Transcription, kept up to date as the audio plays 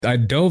I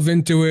dove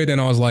into it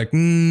and I was like, I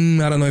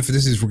don't know if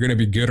this is going to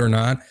be good or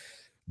not,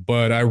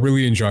 but I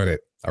really enjoyed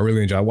it. I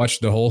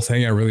watched the whole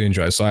thing. I really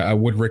enjoyed it. So I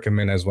would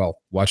recommend as well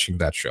watching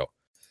that show.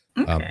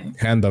 Okay.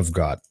 Hand of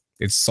God.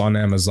 It's on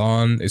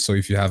Amazon. So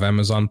if you have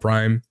Amazon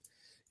Prime,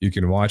 you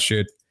can watch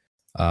it.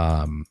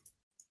 But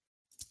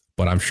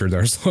I'm sure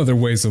there's other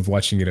ways of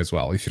watching it as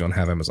well if you don't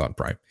have Amazon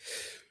Prime.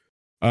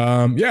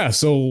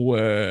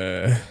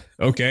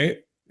 Okay.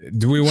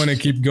 Do we want to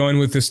keep going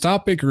with this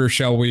topic or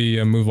shall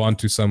we move on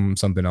to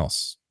something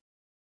else?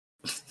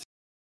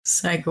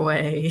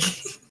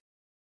 Segue.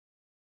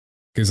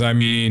 Because I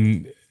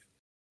mean,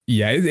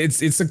 yeah,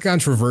 it's a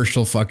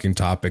controversial fucking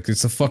topic.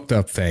 It's a fucked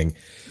up thing.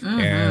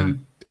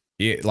 And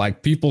it,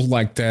 like, people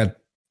like that,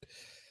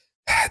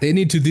 they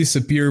need to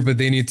disappear, but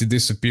they need to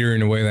disappear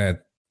in a way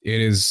that it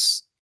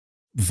is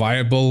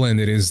viable and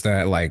it is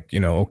that, like,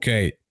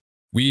 okay,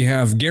 we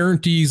have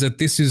guarantees that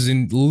this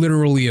isn't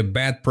literally a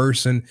bad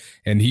person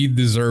and he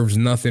deserves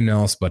nothing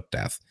else but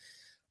death.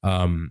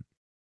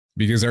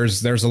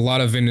 Because there's a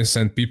lot of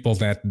innocent people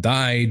that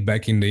died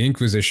back in the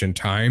Inquisition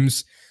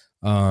times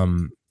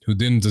who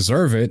didn't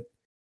deserve it.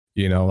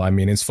 I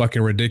mean, it's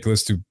fucking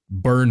ridiculous to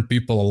burn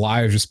people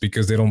alive just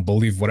because they don't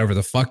believe whatever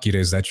the fuck it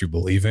is that you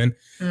believe in.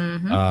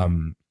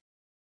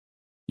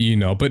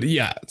 But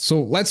yeah,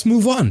 so let's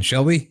move on,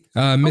 shall we?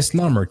 Miss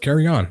Number,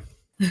 carry on.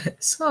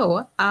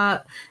 So,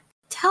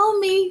 tell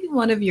me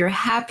one of your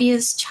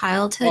happiest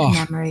childhood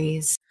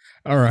memories.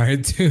 All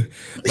right.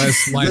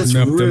 Let's lighten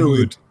up the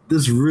mood.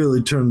 This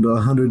really turned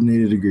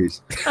 180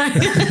 degrees.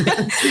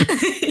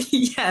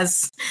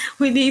 Yes,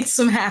 we need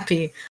some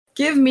happy.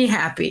 Give me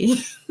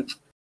happy.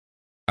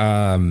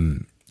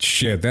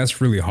 Shit, that's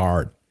really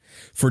hard.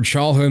 For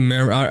childhood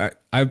memory,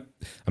 I'm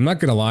not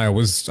gonna lie, I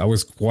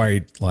was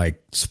quite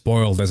like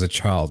spoiled as a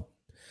child.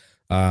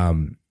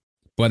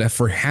 But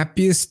for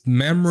happiest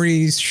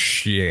memories,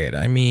 shit.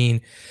 I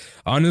mean,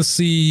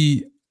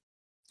 honestly,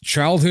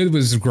 childhood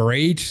was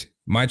great.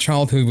 My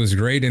childhood was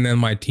great, and then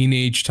my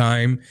teenage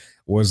time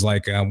was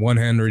like a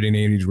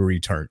 180-degree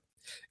turn.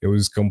 It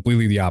was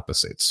completely the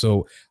opposite.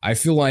 So I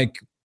feel like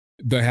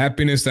the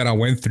happiness that I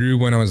went through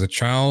when I was a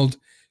child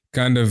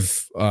kind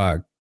of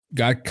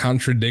got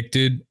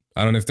contradicted.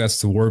 I don't know if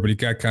that's the word, but it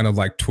got kind of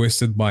like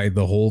twisted by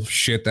the whole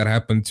shit that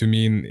happened to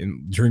me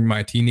during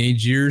my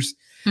teenage years.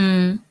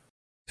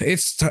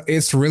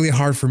 It's really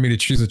hard for me to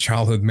choose a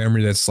childhood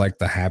memory that's like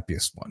the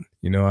happiest one.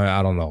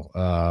 I don't know.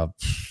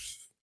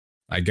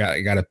 I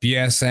got a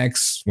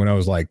PSX when I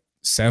was like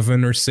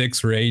 7 or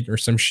 6 or 8 or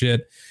some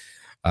shit.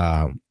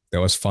 That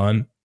was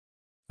fun.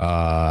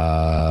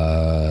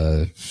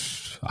 I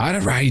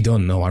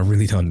don't know. I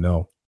really don't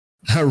know.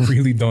 I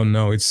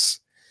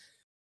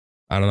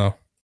don't know.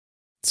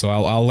 So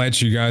I'll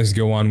let you guys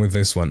go on with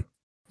this one.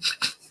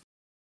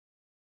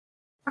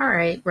 All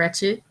right,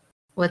 Wretched.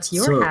 What's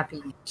your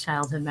happy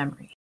childhood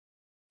memory?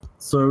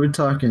 So are we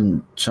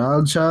talking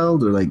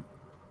child or like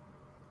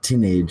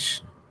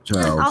teenage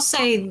child? I'll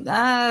say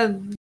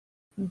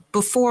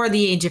before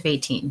the age of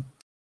 18.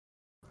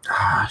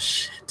 Ah,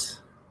 shit.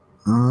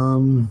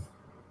 Damn.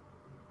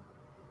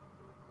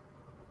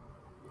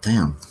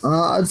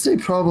 I'd say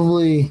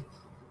probably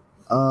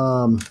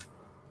I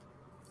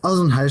was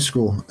in high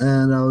school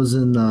and I was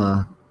in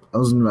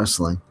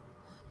wrestling.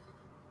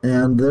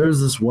 And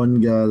there's this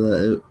one guy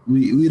that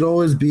we'd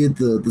always be at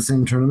the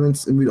same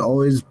tournaments, and we'd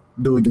always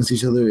go against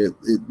each other at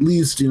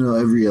least,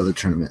 every other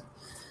tournament.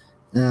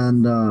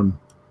 And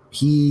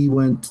he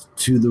went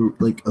to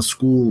a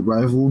school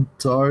rival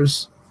to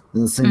ours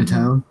in the same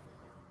town.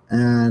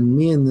 And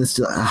me and this,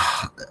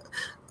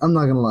 I'm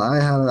not gonna lie,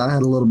 I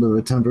had a little bit of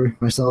a temper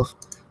myself,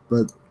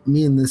 but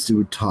me and this dude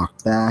would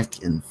talk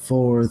back and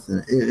forth,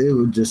 and it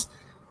would just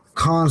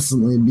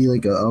constantly be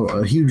like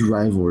a huge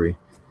rivalry.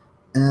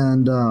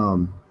 And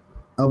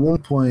at one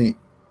point,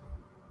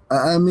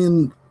 I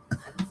mean,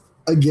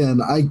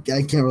 again, I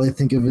can't really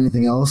think of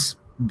anything else,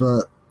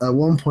 but at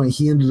one point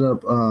he ended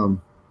up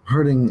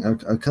hurting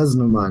a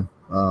cousin of mine,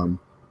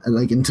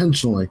 like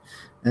intentionally,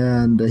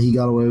 and he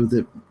got away with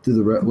it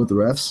with the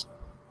refs.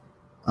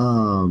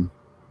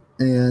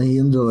 And he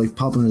ended up like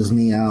popping his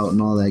knee out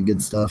and all that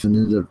good stuff, and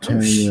ended up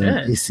tearing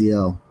the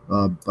ACL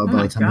by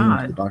the time he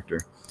went to the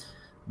doctor.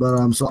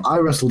 But so I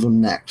wrestled him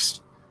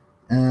next,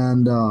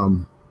 and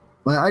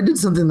I did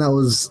something that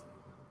was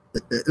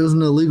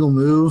an illegal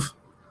move,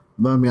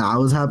 but I mean I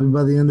was happy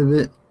by the end of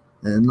it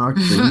and knocked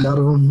the wind out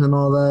of him and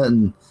all that.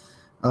 And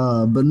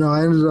but no,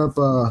 I ended up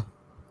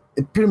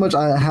pretty much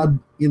I had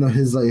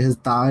his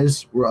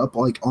thighs were up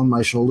like on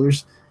my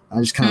shoulders. I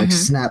just kind of like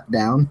snapped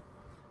down.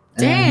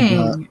 Dang.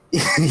 And,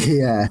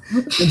 yeah.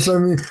 And so I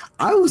mean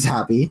I was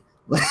happy.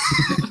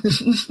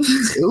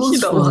 It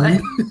was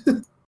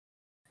fun.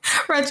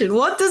 Wretched,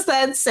 what does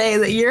that say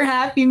that your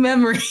happy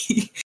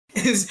memory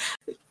is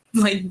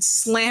like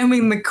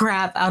slamming the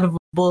crap out of a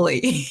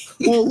bully?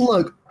 Well,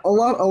 look, a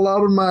lot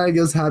of my, I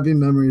guess, happy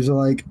memories are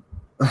like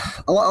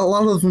a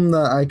lot of them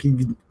that I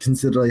could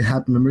consider like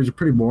happy memories are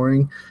pretty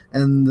boring,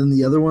 and then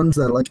the other ones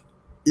that like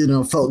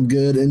felt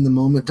good in the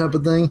moment type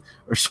of thing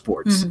are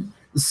sports.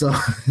 So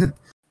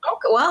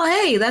Well,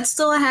 hey, that's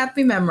still a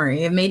happy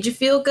memory. It made you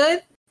feel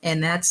good,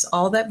 and that's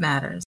all that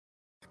matters.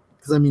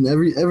 Because I mean,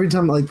 every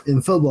time, like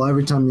in football,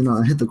 every time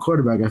I hit the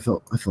quarterback, I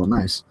felt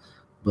nice.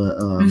 But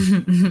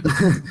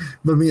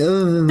but I mean,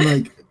 other than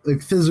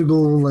like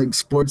physical like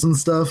sports and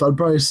stuff, I'd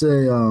probably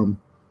say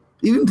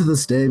even to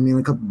this day, me and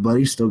a couple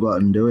buddies still go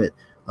out and do it.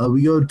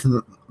 We go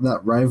to that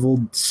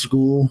rival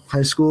school,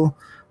 high school,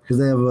 because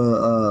they have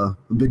a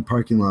big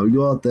parking lot. We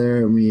go out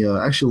there and we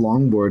actually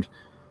longboard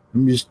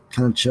and we just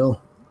kind of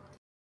chill.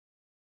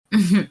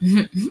 Okay.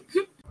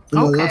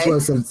 That's why I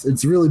said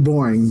it's really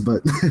boring,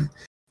 but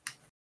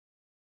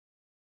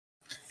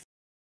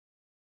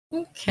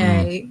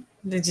okay.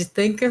 Did you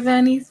think of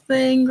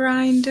anything,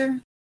 Grinder?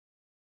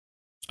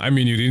 I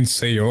mean, you didn't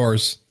say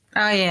yours.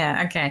 Oh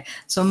yeah, okay.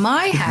 So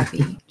my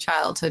happy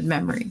childhood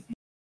memory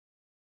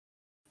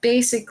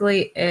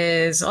basically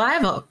is,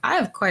 well, I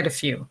have quite a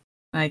few.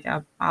 Like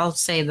I'll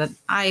say that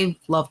I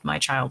loved my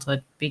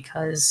childhood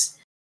because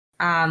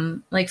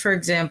like for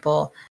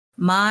example,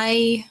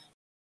 my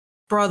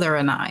brother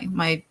and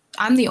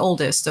I'm the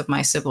oldest of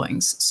my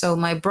siblings, so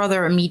my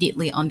brother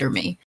immediately under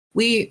me.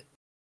 We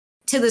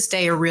to this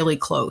day are really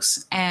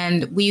close,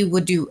 and we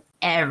would do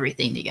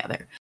everything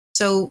together.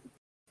 So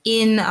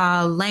in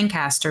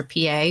Lancaster,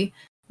 PA,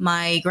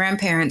 my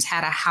grandparents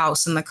had a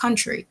house in the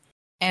country.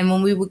 And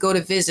when we would go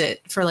to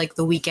visit for like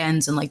the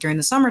weekends and like during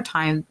the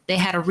summertime, they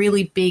had a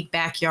really big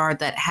backyard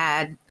that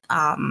had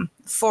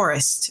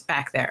forest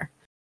back there.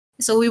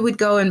 So we would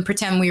go and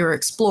pretend we were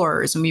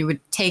explorers, and we would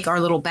take our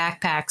little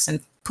backpacks and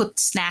put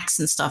snacks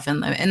and stuff in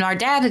them. And our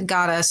dad had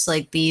got us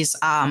like these,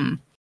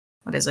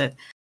 what is it?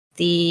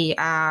 The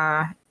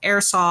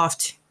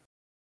airsoft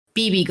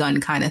BB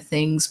gun kind of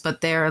things,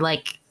 but they're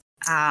like,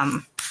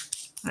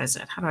 what is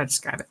it? How do I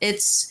describe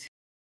it?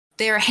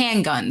 They're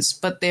handguns,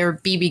 but they're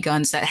BB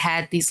guns that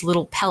had these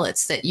little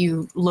pellets that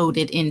you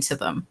loaded into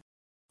them.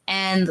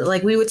 And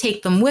like we would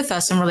take them with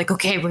us, and we're like,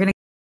 okay, we're gonna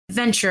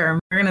adventure.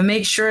 We're gonna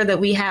make sure that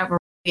we have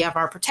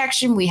our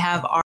protection, we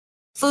have our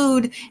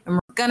food, and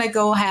we're gonna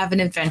go have an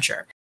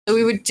adventure. So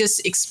we would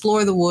just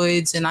explore the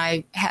woods, and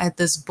I had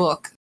this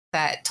book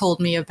that told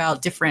me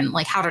about different,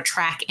 like how to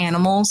track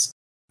animals.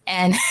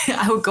 And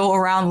I would go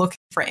around looking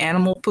for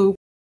animal poop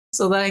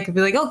so that I could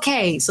be like,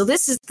 okay, so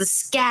this is the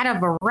scat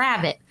of a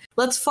rabbit.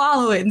 Let's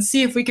follow it and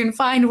see if we can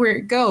find where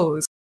it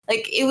goes.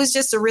 Like, it was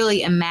just a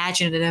really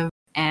imaginative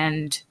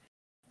and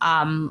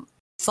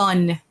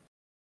fun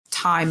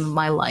time of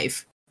my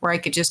life where I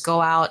could just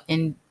go out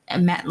and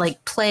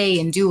like play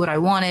and do what I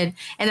wanted.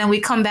 And then we'd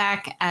come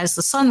back as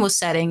the sun was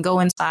setting, go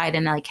inside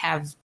and like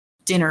have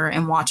dinner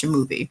and watch a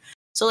movie.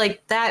 So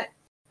like that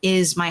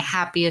is my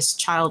happiest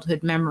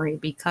childhood memory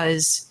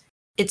because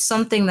it's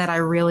something that I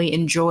really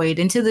enjoyed.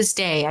 And to this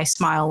day, I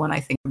smile when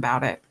I think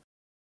about it.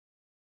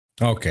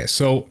 Okay,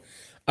 so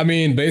I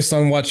mean, based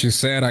on what you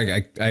said,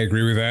 I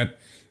agree with that.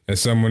 As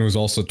someone who's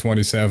also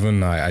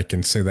 27, I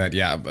can say that,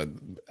 yeah, but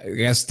I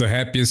guess the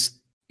happiest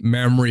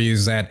memory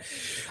is that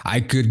I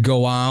could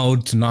go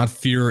out, not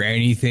fear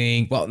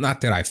anything. Well,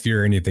 not that I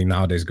fear anything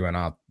nowadays going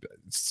out.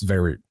 It's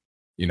very,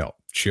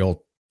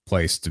 chill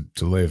place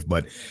to live.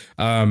 But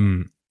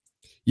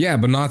yeah,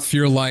 but not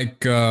fear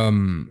like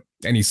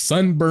any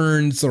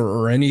sunburns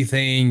or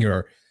anything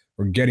or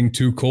getting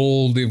too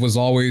cold. It was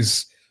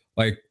always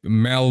like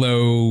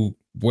mellow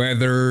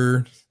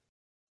weather.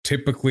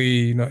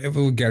 Typically, it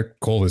will get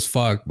cold as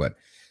fuck, but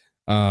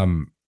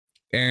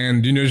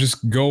and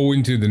just go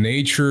into the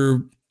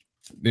nature,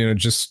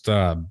 just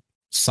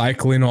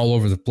cycling all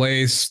over the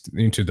place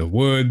into the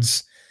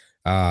woods,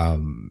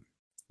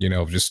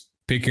 just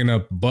picking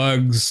up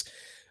bugs,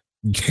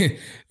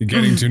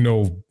 getting to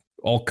know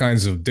all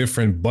kinds of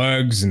different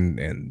bugs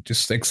and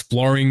just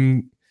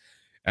exploring.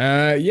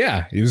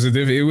 It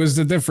was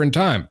a different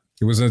time.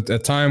 It was a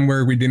time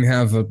where we didn't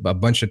have a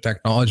bunch of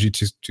technology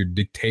to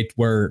dictate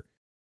where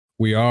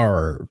we are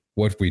or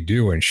what we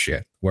do and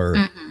shit,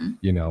 where,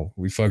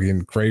 we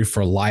fucking crave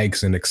for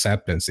likes and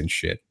acceptance and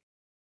shit.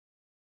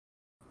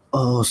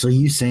 Oh, so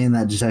you saying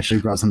that just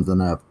actually brought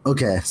something up.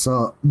 Okay,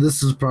 so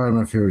this is probably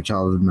my favorite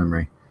childhood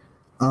memory.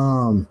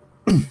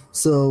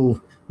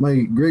 So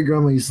my great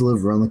grandma used to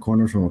live around the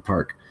corner from a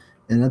park.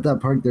 And at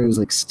that park, there was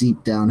like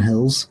steep down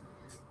hills.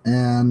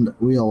 And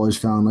we always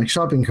found like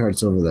shopping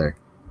carts over there.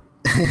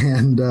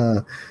 And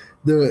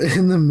there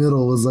in the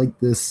middle was like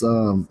this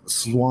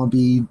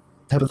swampy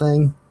type of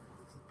thing.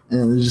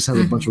 And it just had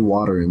a bunch of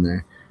water in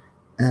there.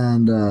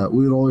 And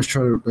we would always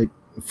try to like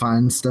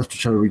find stuff to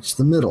try to reach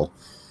the middle.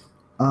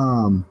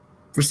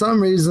 For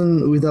some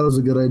reason, we thought it was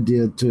a good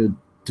idea to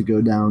go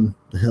down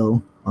the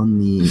hill in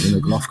the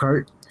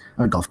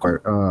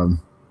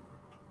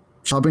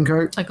shopping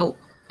cart. Like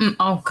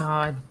oh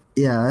god.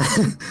 Yeah.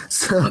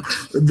 So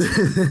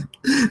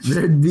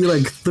there'd be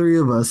like three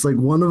of us. Like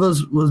one of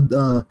us was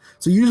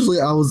so usually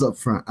I was up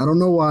front. I don't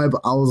know why, but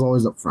I was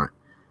always up front.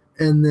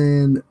 And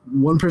then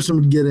one person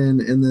would get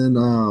in, and then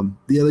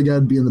the other guy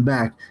would be in the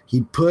back.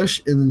 He'd push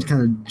and then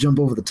kind of jump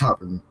over the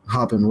top and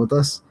hop in with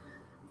us.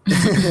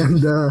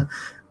 And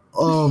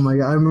oh my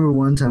god, I remember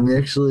one time we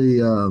actually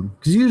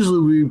because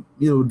usually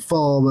we would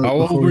fall.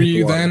 How old were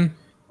you then?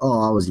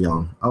 Oh, I was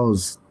young. I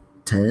was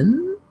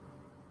 10.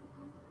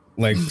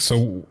 Like,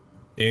 so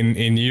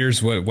in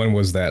years, when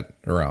was that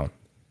around?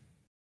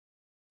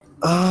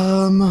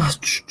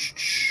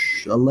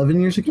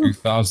 11 years ago.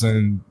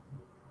 2000,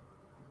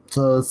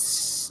 So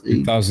it's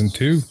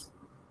 2002,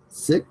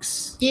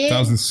 6. Yeah.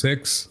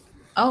 2006.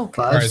 Oh,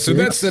 okay. All right, so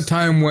that's the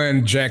time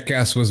when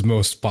Jackass was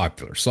most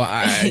popular. So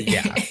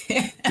yeah,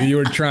 you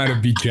were trying to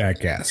be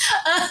Jackass.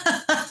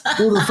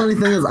 Well, the funny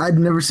thing is, I'd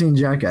never seen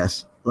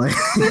Jackass. Like,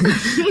 but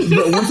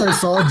once I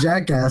saw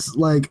Jackass,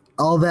 like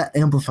all that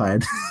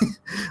amplified.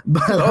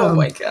 But Oh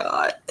my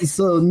god.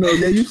 so no,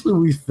 yeah, usually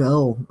we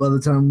fell by the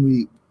time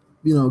we,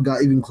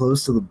 got even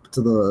close to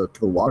the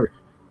water.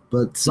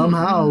 But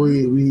somehow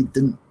we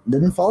didn't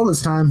fall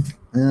this time,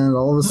 and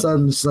all of a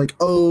sudden it's like,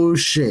 oh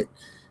shit,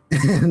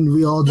 and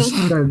we all just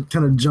started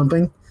kind of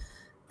jumping.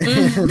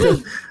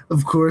 And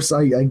of course,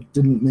 I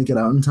didn't make it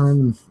out in time,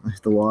 and I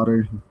hit the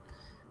water.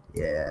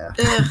 Yeah.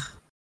 Ugh.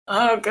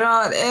 Oh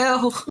god,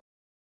 ew.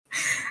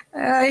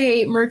 I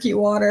hate murky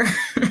water.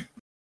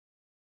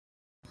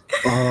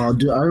 Oh,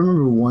 dude, I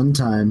remember one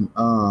time.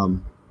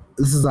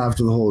 This is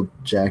after the whole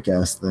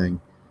Jackass thing.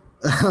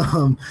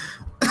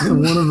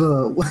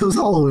 It was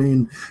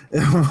Halloween,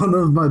 and one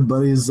of my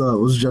buddies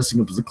was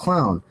dressing up as a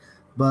clown,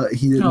 but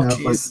he didn't have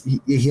he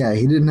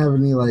didn't have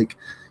any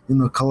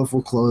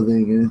colorful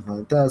clothing or anything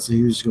like that, so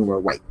he was just gonna wear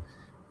white.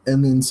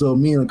 And then so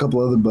me and a couple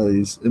other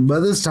buddies, and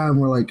by this time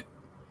we're like,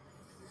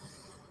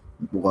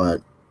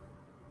 what?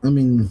 I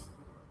mean,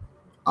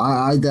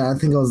 I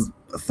think I was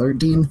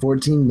 13,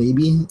 14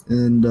 maybe,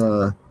 and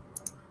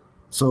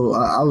so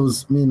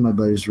me and my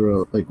buddies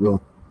were like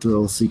real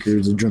thrill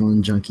seekers,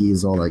 adrenaline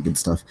junkies, all that good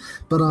stuff.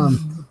 But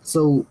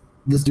so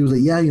this dude was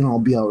like, yeah, I'll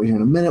be out here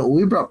in a minute. Well,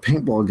 we brought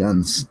paintball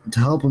guns to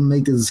help him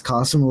make his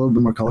costume a little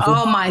bit more colorful.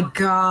 Oh my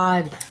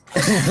god.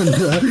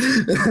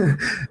 And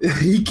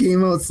he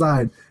came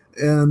outside,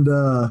 and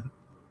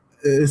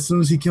as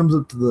soon as he comes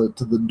up to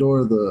the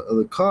door of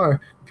the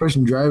car, the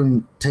person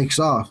driving takes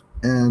off,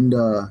 and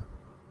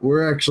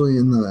we're actually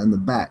in the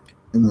back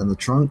and then the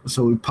trunk.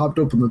 So we popped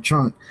open the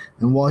trunk,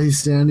 and while he's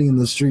standing in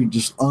the street,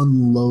 just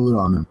unload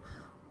on him.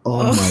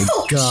 Oh my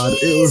god,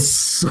 geez. it was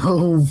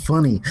so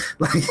funny.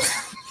 Like,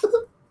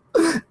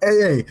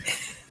 hey,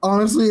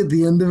 honestly, at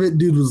the end of it,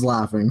 dude was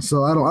laughing.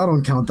 So I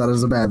don't count that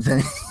as a bad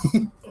thing.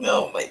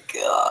 Oh my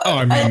god. Oh,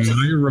 I mean,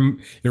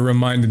 it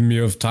reminded me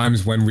of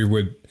times when we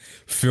would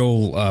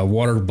fill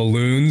water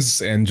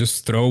balloons and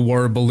just throw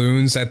water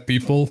balloons at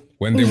people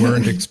when they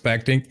weren't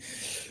expecting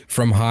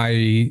from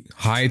high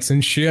heights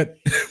and shit.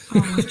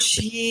 Oh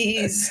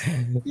jeez.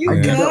 You I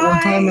did guys. that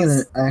one time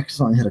and it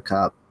accidentally hit a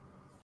cop.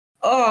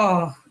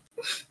 Oh.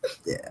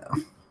 Yeah.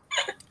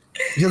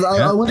 Because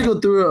I went to go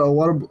throw a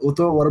water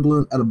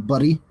balloon at a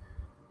buddy,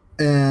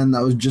 and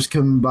I was just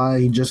coming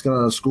by. He just got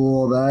out of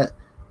school, all that,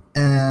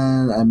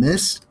 and I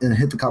missed and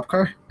hit the cop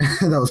car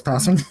that was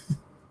passing.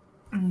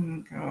 Oh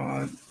my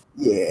god.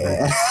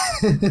 Yeah.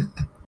 I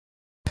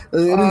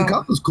mean, the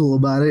cop was cool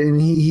about it, and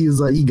he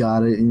was like, he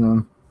got it,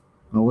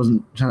 I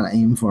wasn't trying to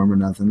aim for him or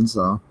nothing,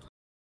 so.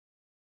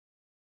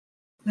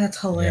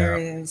 That's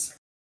hilarious.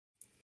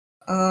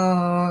 Yeah.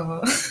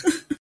 Oh.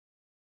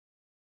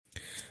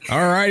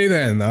 Alrighty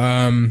then.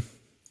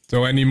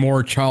 So any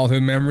more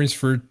childhood memories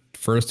for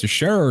us to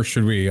share, or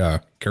should we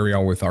carry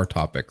on with our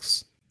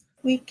topics?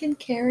 We can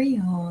carry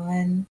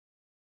on.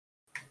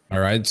 All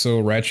right, so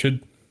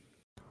Ratchet.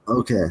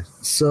 Okay,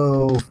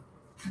 so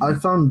I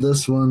found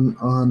this one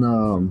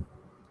on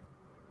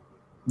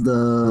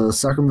the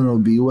Sacramento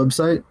Bee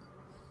website,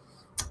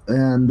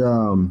 and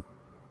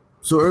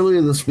so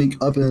earlier this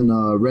week up in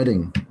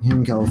Redding, here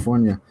in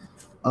California,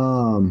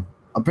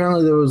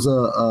 apparently there was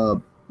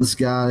this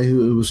guy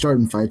who was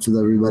starting fights with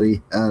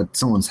everybody at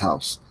someone's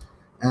house,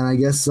 and I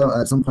guess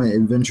at some point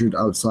it ventured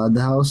outside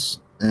the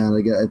house, and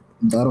I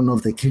don't know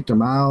if they kicked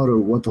him out or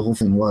what the whole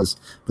thing was,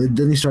 but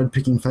then he started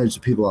picking fights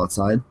with people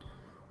outside,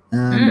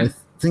 and I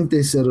think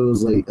they said it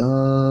was like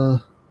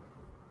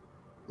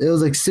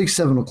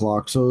 6-7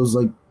 o'clock, so it was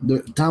like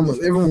the time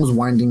everyone was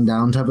winding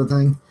down type of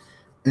thing,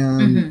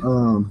 and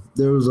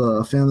there was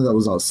a family that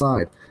was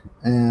outside,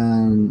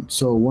 and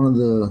so one of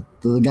the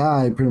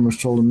guy pretty much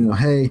told him,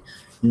 hey,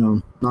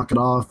 knock it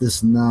off,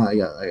 this and that. I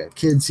got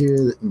kids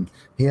here, and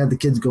he had the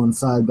kids go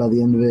inside by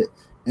the end of it,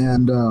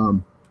 and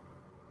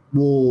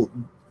well,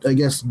 I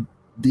guess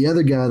the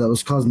other guy that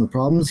was causing the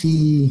problems,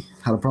 he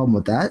had a problem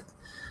with that,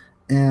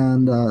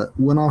 and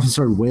went off and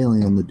started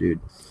wailing on the dude.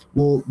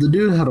 Well, the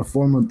dude had a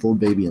 4-month-old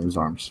baby in his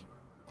arms.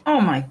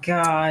 Oh my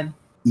god.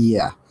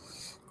 Yeah.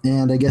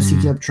 And I guess he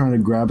kept trying to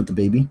grab at the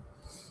baby,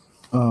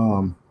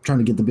 trying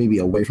to get the baby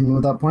away from him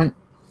at that point.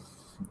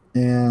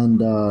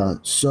 And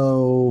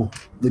so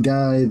the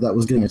guy that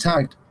was getting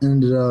attacked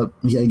ended up,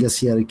 I guess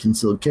he had a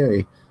concealed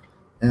carry,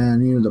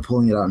 and he ended up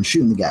pulling it out and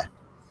shooting the guy.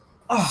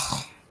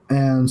 Oh.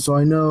 And so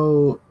I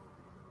know,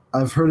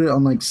 I've heard it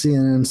on like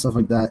CNN and stuff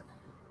like that,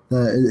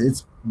 that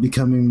it's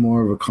becoming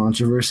more of a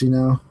controversy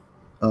now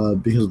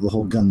because of the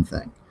whole gun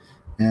thing,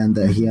 and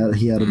that he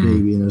had a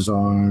baby in his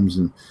arms,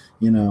 and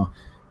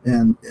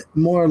and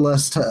more or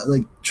less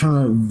like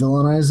trying to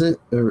villainize it,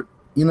 or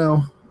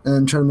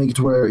and try to make it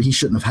to where he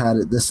shouldn't have had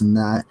it, this and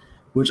that.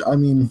 Which, I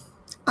mean,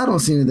 I don't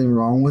see anything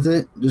wrong with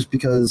it, just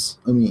because,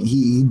 I mean,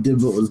 he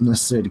did what was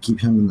necessary to keep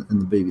him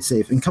and the baby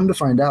safe. And come to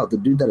find out, the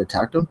dude that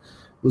attacked him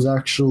was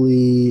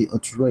actually,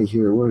 it's right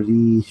here, where did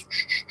he,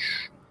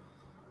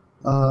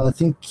 I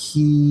think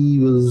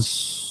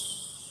he's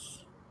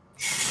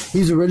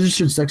a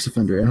registered sex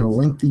offender and a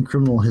lengthy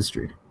criminal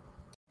history.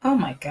 Oh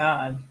my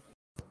God.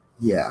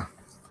 Yeah.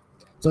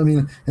 So, I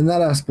mean, in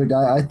that aspect,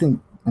 I think,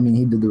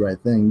 he did the right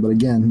thing, but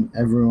again,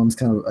 everyone's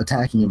kind of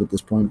attacking it at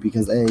this point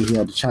because A, he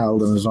had a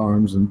child in his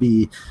arms, and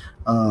B,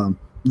 the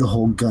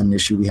whole gun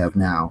issue we have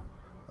now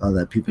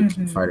that people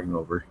keep fighting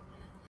over.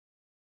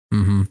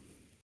 Mm-hmm.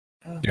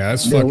 Yeah,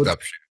 that's fucked up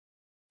shit.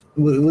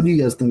 What do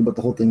you guys think about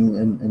the whole thing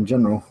in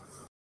general?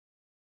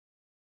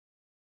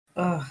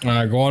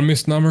 Go on,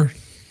 Miss Number.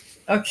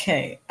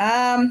 Okay.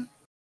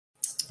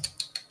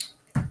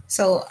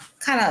 So,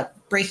 kind of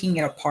breaking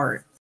it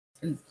apart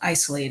and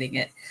isolating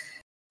it.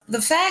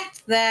 The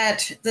fact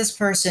that this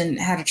person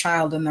had a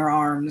child in their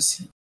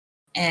arms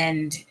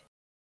and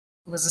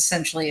was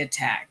essentially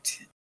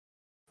attacked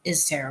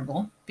is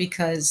terrible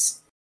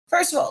because,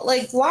 first of all,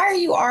 like, why are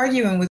you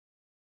arguing with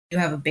you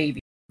have a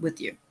baby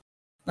with you?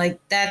 Like,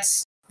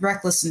 that's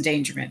reckless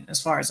endangerment as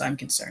far as I'm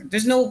concerned.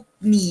 There's no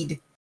need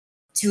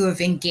to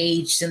have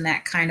engaged in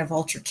that kind of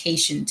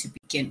altercation to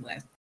begin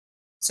with.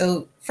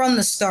 So from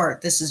the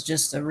start, this is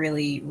just a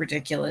really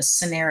ridiculous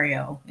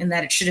scenario in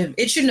that it shouldn't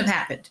have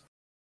happened.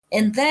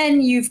 And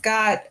then you've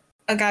got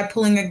a guy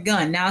pulling a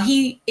gun. Now,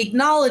 he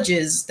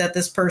acknowledges that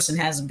this person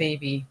has a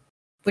baby,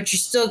 but you're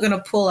still going to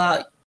pull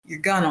out your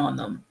gun on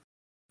them.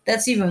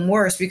 That's even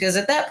worse because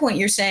at that point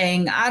you're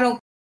saying, I don't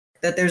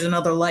that there's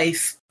another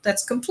life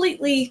that's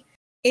completely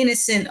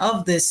innocent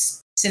of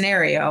this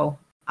scenario.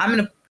 I'm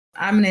going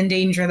to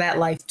endanger that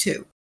life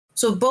too.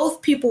 So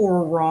both people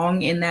were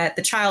wrong in that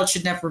the child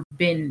should never have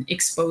been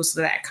exposed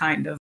to that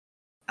kind of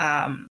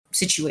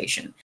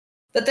situation.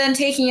 But then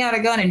taking out a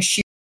gun and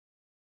shooting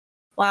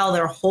while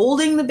they're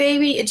holding the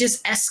baby, it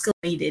just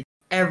escalated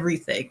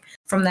everything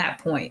from that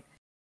point.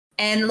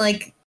 And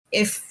like,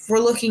 if we're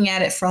looking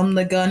at it from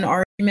the gun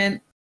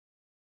argument,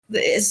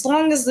 as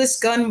long as this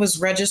gun was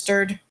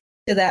registered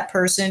to that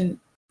person,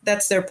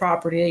 that's their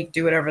property. They can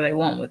do whatever they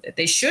want with it.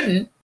 They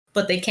shouldn't,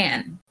 but they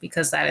can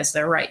because that is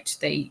their right.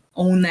 They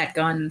own that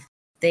gun.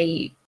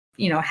 They,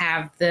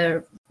 have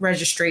the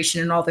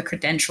registration and all the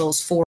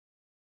credentials for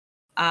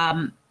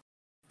it.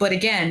 But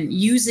again,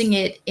 using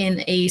it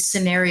in a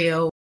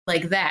scenario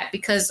like that,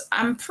 because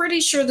I'm pretty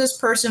sure this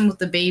person with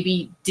the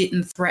baby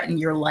didn't threaten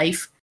your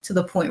life to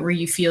the point where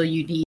you feel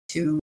you need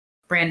to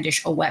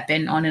brandish a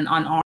weapon on an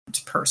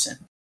unarmed person.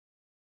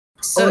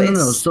 So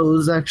no. So it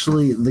was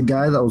actually the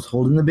guy that was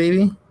holding the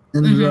baby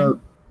ended up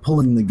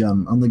pulling the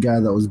gun on the guy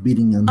that was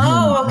beating him.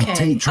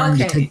 Okay. Trying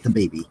to take the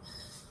baby.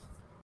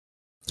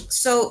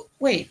 So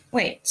wait.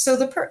 So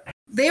the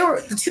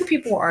two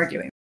people were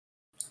arguing.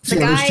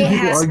 There's two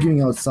people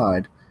arguing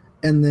outside.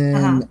 And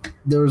then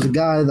there was a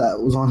guy that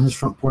was on his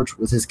front porch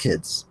with his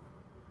kids.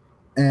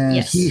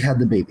 And he had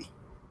the baby.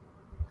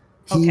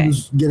 He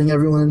was getting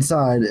everyone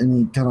inside, and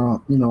he kind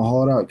of,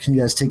 hauled out, can you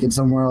guys take it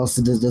somewhere else?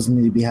 It doesn't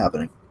need to be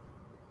happening.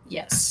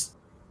 Yes.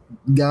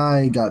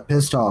 Guy got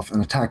pissed off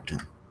and attacked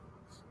him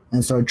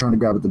and started trying to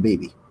grab at the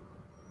baby.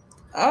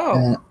 Oh.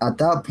 And at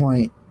that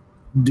point,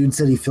 dude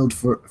said he feared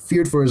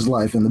for his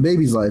life and the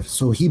baby's life,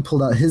 so he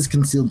pulled out his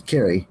concealed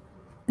carry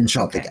and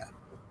shot the guy.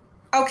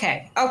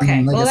 Okay.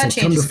 And like I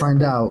said, come to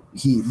find out,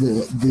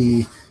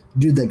 the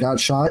dude that got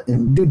shot,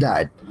 and dude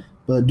died,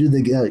 but dude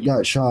that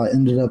got shot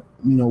ended up,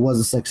 was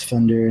a sex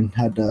offender and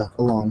had a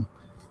long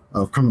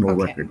criminal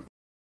record.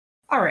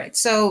 All right.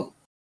 So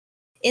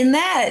in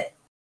that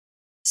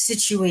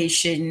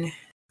situation,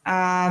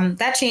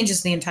 that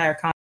changes the entire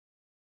concept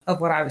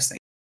of what I was thinking.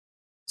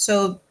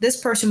 So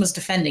this person was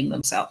defending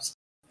themselves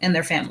and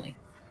their family.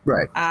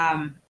 Right.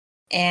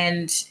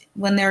 And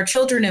when there are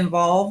children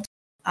involved,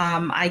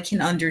 I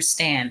can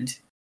understand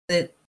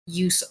the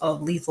use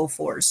of lethal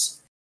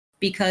force.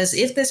 Because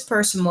if this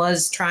person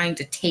was trying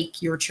to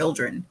take your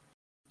children,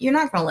 you're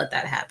not going to let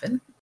that happen.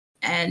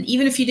 And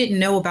even if you didn't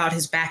know about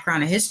his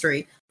background and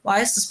history, why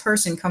is this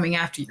person coming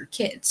after your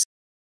kids?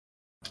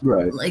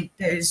 Right. Like,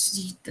 I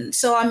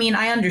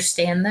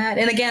understand that.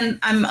 And again,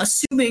 I'm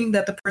assuming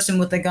that the person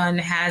with the gun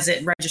has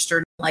it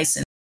registered,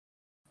 licensed.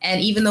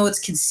 And even though it's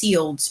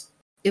concealed,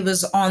 it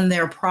was on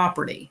their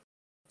property.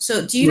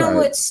 So do you know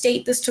what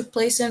state this took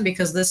place in?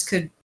 Because this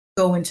could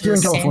go into the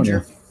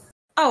California.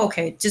 Oh,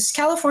 okay. Does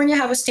California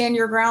have a stand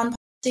your ground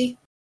policy?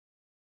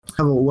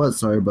 How about what?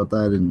 Sorry about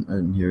that. I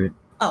didn't hear it.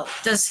 Oh,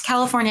 does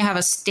California have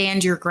a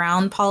stand your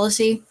ground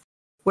policy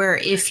where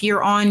if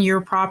you're on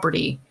your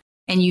property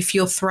and you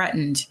feel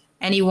threatened,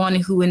 anyone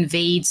who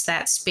invades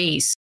that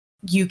space,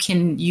 you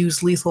can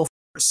use lethal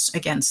force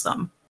against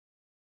them?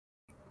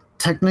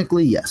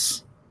 Technically,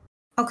 yes.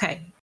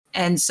 Okay.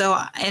 And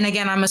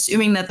again, I'm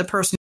assuming that the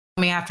person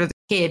coming after the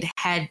kid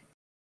had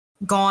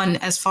gone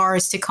as far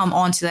as to come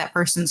onto that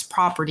person's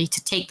property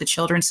to take the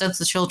children since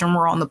the children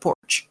were on the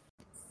porch.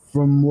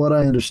 From what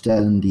I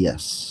understand,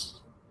 yes.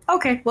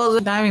 Okay, well,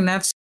 I mean,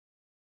 that's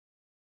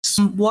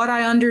what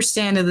I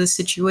understand of the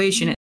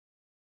situation. The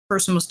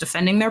person was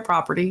defending their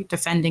property,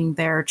 defending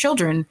their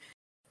children,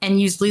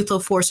 and used lethal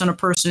force on a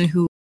person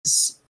who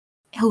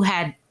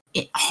had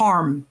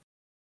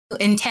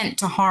intent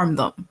to harm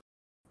them.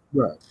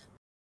 Right.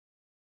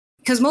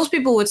 Because most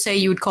people would say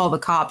you would call the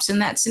cops in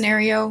that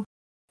scenario,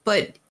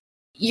 but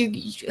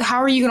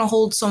how are you going to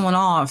hold someone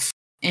off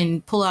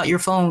and pull out your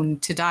phone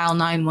to dial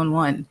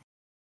 911?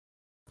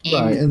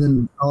 Right, and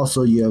then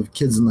also you have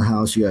kids in the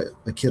house. You got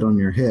a kid on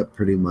your hip,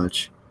 pretty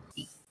much.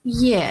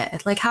 Yeah,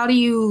 like how do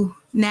you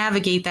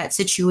navigate that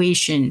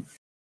situation?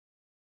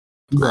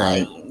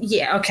 Right.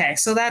 Yeah. Okay.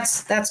 So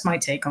that's my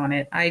take on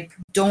it. I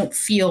don't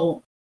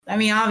feel. I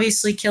mean,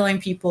 obviously, killing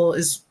people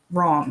is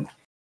wrong,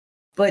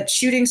 but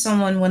shooting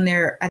someone when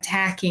they're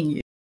attacking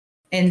you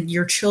and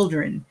your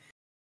children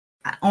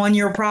on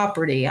your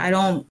property, I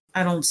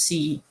don't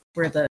see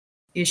where the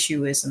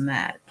issue is in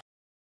that.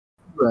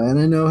 Right, and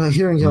I know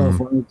here in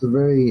California, it's a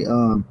very,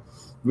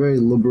 very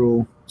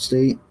liberal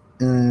state,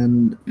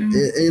 and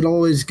it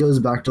always goes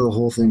back to the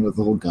whole thing with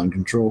the whole gun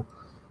control.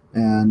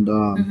 And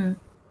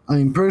I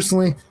mean,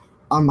 personally,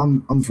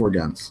 I'm for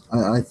guns.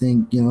 I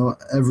think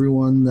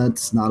everyone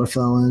that's not a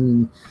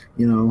felon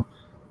and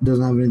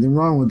doesn't have anything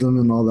wrong with them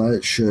and all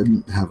that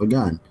should have a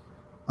gun.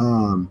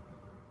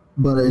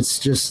 But it's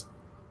just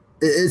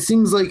it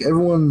seems like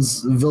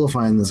everyone's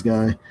vilifying this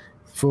guy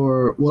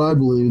for what I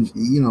believe,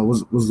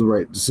 was the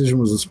right decision,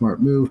 was a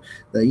smart move.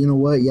 That,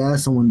 yeah,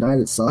 someone died,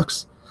 it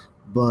sucks,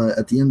 but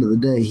at the end of the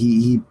day,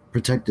 he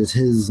protected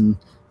his and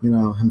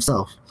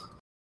himself.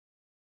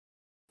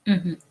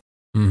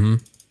 Mm-hmm.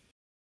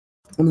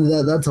 I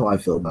mean, that's how I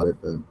feel about it.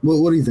 But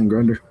what do you think,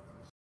 Grinder?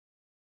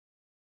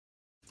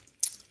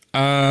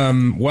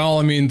 Well,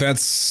 I mean,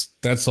 that's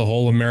a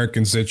whole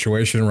American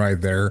situation right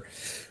there.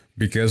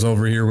 Because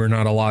over here, we're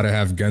not allowed to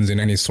have guns in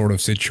any sort of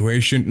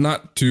situation.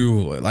 Not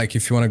to, like,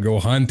 if you want to go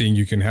hunting,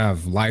 you can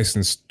have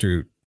license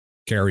to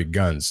carry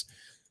guns.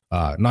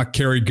 Not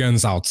carry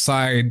guns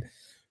outside,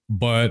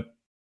 but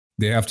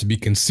they have to be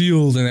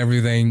concealed and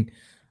everything.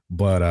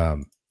 But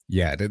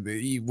yeah,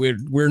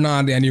 we're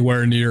not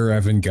anywhere near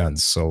having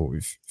guns. So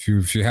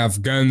if you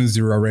have guns,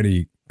 you're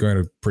already going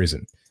to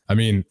prison. I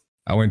mean,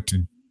 I went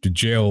to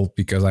jail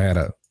because I had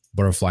a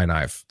butterfly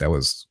knife. That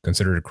was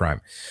considered a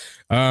crime.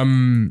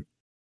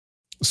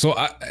 So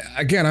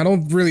I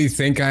don't really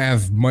think I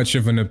have much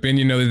of an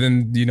opinion other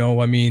than,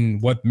 I mean,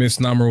 what Miss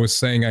Number was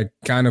saying. I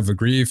kind of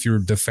agree. If you're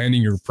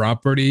defending your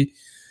property,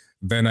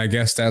 then I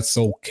guess that's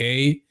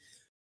okay.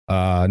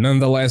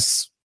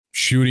 Nonetheless,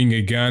 shooting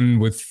a gun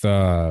with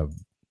a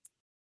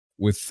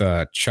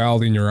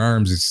child in your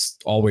arms is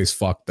always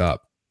fucked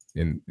up,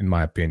 in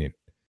my opinion.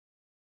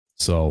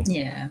 So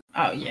yeah.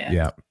 Oh yeah.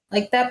 Yeah.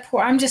 Like that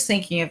poor. I'm just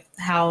thinking of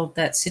how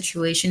that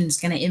situation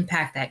is going to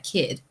impact that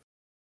kid,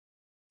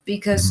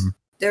 because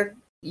they're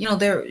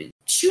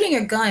shooting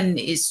a gun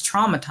is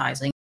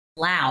traumatizing,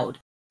 loud.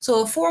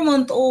 So a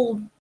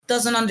 4-month-old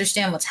doesn't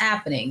understand what's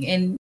happening,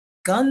 and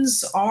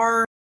guns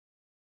are,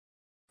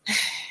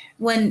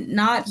 when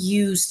not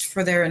used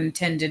for their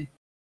intended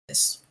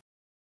purpose,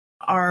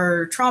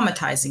 are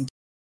traumatizing,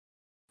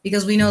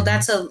 because we know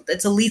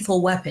it's a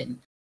lethal weapon,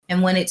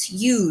 and when it's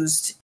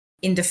used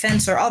in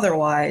defense or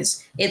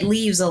otherwise, it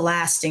leaves a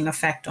lasting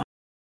effect on.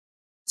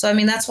 So I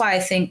mean, that's why I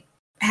think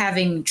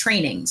having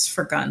trainings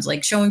for guns,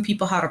 like showing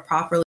people how to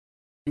properly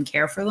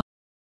care for them,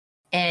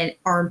 and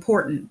are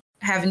important.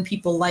 Having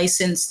people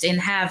licensed and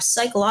have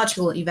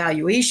psychological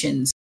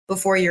evaluations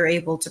before you're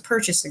able to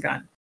purchase a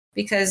gun.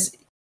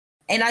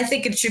 And I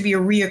think it should be a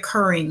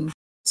reoccurring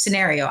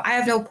scenario. I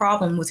have no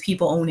problem with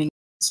people owning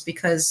guns,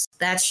 because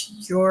that's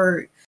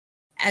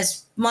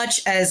as much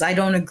as I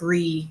don't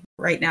agree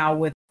right now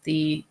with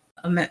the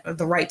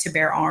right to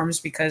bear arms,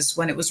 because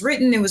when it was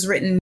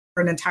written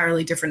for an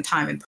entirely different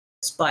time and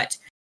purpose, but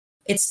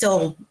it's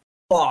still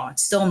law.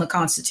 It's still in the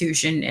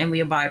Constitution, and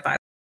we abide by it.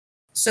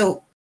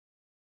 So,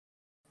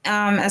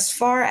 as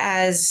far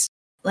as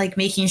like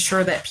making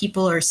sure that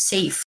people are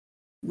safe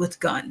with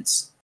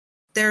guns,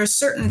 there are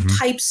certain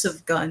types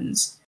of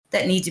guns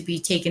that need to be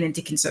taken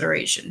into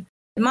consideration.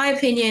 In my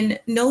opinion,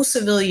 no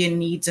civilian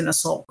needs an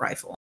assault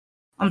rifle.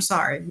 I'm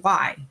sorry.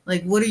 Why?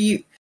 Like,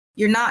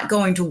 you're not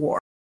going to war.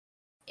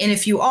 And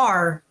if you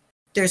are,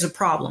 there's a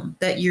problem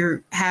that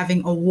you're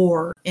having a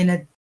war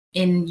in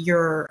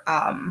your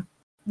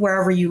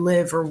wherever you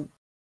live, or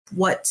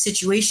what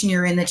situation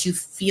you're in, that you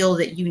feel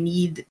that you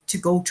need to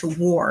go to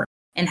war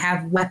and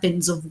have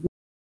weapons of war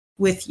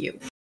with you.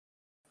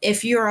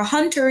 If you're a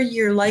hunter,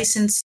 you're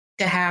licensed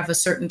to have a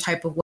certain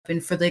type of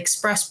weapon for the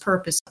express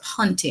purpose of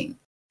hunting,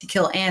 to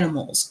kill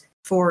animals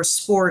for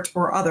sport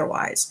or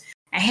otherwise.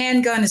 A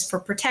handgun is for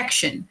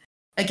protection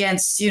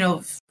against,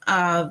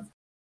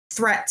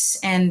 threats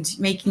and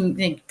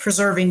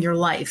preserving your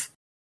life.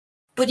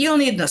 But you don't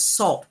need an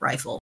assault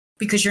rifle,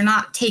 because you're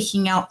not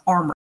taking out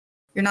armor.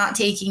 You're not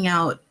taking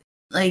out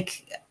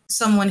like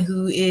someone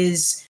who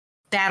is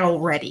battle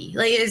ready.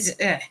 Like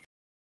that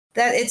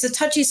it's a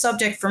touchy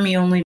subject for me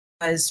only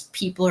because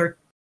people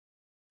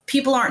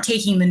aren't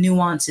taking the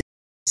nuances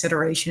into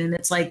consideration, and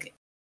it's like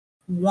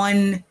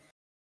one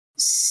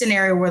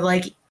scenario where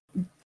like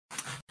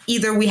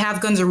either we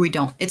have guns or we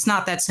don't. It's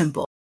not that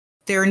simple.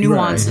 There are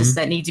nuances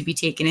that need to be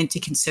taken into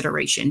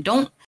consideration.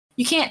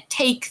 You can't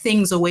take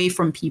things away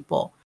from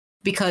people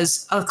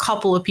because a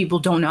couple of people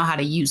don't know how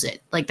to use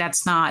it. Like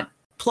that's not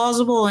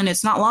plausible and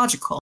it's not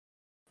logical.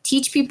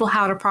 Teach people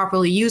how to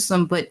properly use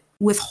them, but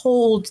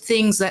withhold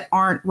things that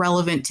aren't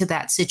relevant to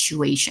that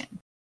situation.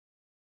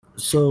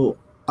 So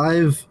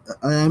I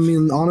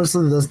mean,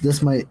 honestly,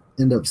 this might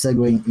end up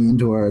segueing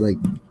into our like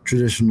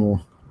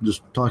traditional,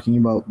 just talking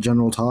about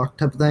general talk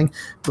type of thing.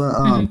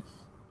 But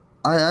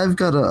I've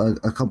got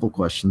a couple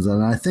questions,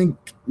 and I think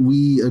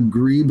we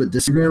agree but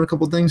disagree on a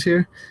couple things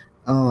here.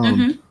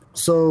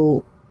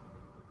 So,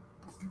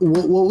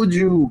 what would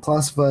you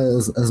classify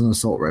as an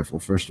assault rifle,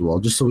 first of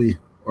all, just so we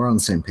are on the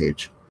same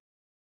page?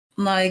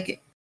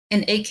 Like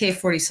an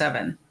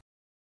AK-47.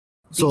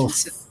 So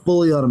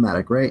fully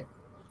automatic, right?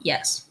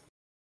 Yes.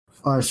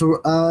 All right, so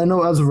I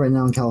know as of right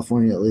now in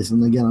California, at least,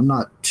 and again, I'm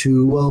not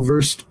too well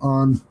versed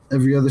on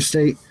every other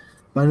state,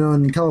 but I know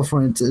in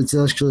California it's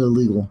actually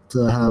illegal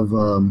to have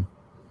a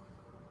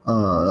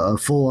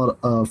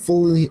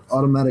fully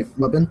automatic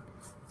weapon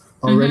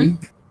already.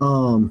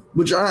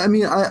 Which I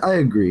mean I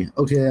agree.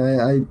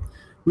 Okay,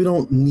 we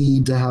don't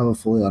need to have a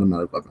fully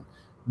automatic weapon,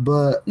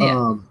 but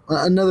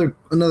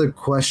another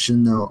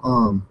question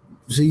though.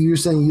 So you're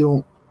saying you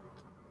don't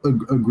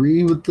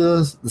agree with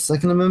the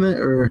Second Amendment,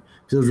 or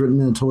because it was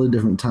written in a totally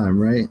different time,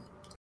 right?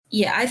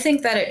 Yeah, I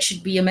think that it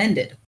should be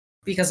amended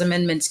because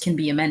amendments can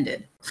be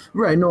amended.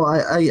 Right. No,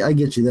 I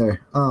get you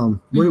there.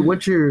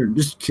 What's your,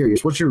 just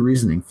curious, what's your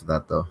reasoning for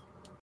that though?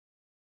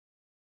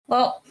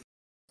 Well,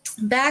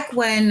 back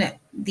when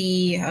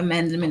the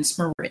amendments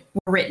were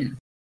written,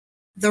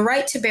 the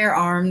right to bear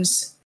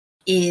arms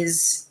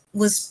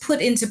was put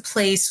into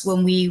place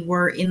when we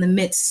were in the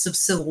midst of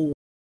civil war.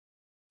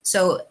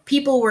 So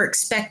people were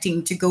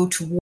expecting to go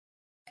to war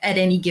at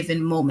any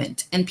given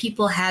moment, and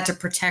people had to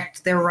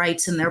protect their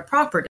rights and their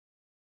property.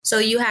 So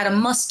you had a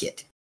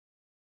musket.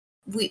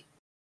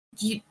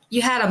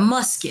 You had a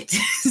musket,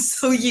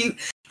 so you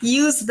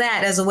use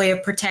that as a way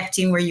of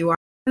protecting where you are.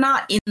 We're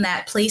not in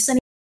that place anymore.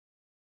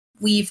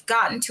 We've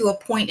gotten to a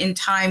point in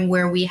time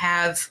where we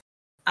have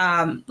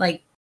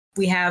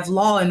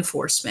law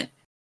enforcement,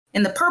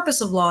 and the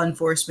purpose of law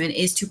enforcement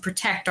is to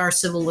protect our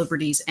civil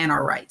liberties and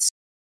our rights.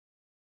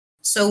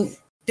 So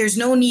there's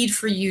no need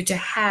for you to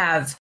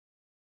have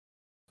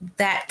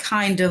that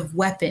kind of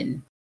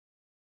weapon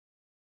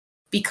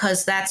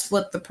because that's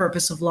what the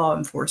purpose of law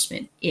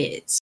enforcement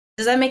is.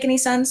 Does that make any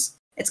sense?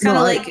 It's kind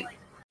of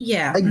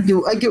yeah. I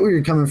get where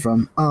you're coming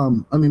from.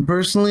 I mean,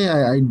 personally,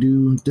 I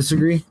do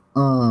disagree.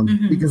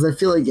 Because I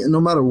feel like no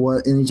matter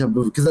what, any type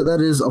of, because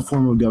that is a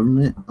form of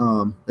government.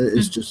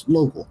 It's just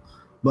local.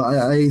 But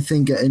I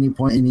think at any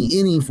point,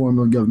 any form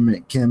of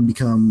government can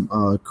become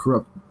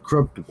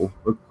corrupted.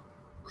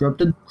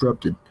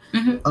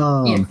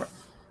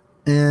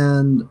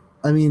 And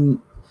I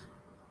mean,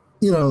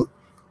 the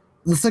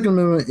Second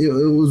Amendment, it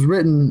was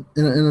written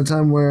in a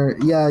time where,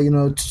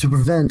 to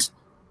prevent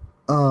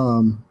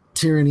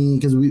tyranny,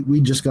 because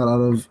we just got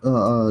out of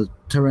a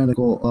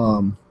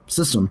tyrannical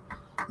system,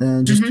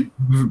 and just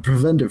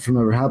prevent it from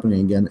ever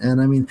happening again.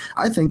 And I mean,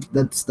 I think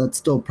that's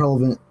still a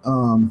prevalent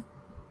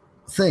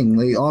thing.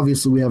 Like,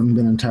 obviously, we haven't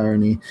been in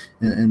tyranny,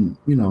 and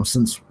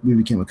since we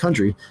became a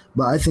country,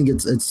 but I think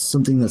it's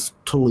something that's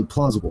totally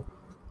plausible.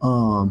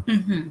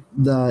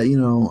 That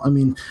I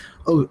mean,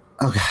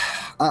 okay.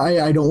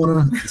 I don't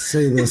want to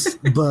say this,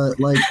 but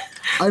like,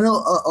 I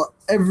know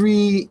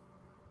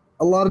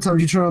a lot of times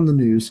you turn on the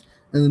news,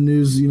 and the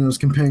news, is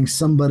comparing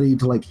somebody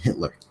to like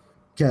Hitler.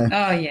 Okay.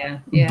 Oh yeah.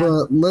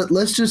 But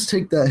let's just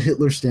take that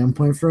Hitler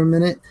standpoint for a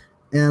minute,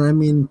 and I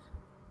mean,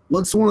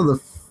 one of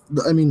the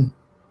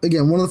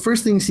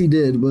first things he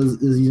did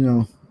is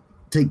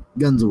take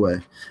guns away.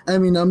 I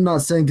mean, I'm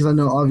not saying, because I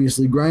know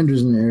obviously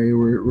Grindr's in the area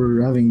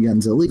where having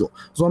guns illegal,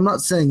 so I'm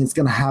not saying it's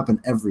going to happen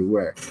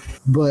everywhere,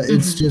 but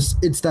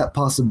it's that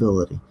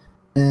possibility.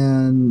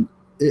 And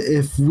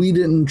if we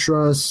didn't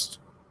trust,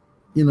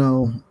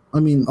 I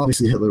mean,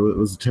 obviously Hitler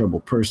was a terrible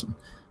person,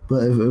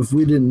 but if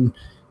we didn't,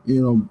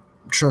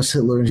 trust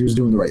Hitler and he was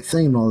doing the right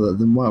thing and all that,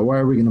 then why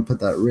are we going to put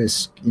that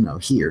risk,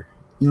 here?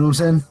 You know what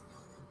I'm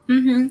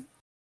saying?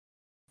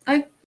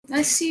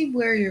 I see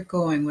where you're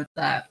going with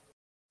that.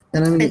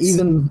 And I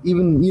mean,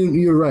 even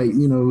you're right.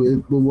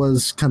 It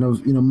was kind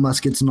of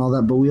muskets and all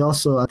that, but we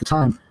also at the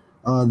time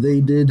they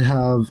did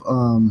have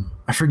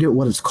I forget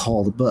what it's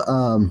called, but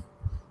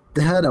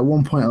they had at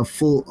one point a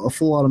full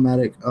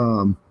automatic.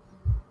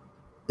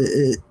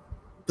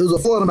 It was a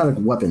full automatic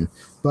weapon,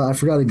 but I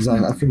forget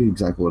exactly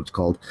what it's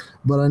called.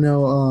 But I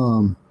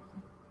know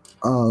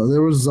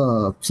there was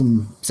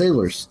some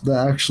sailors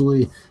that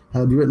actually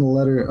had written a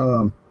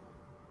letter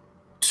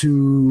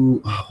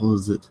to what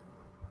was it?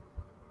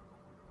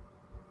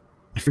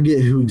 I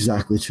forget who it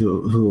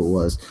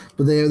was,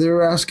 but they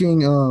were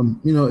asking,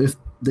 if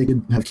they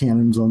could have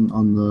cannons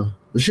on the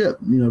ship,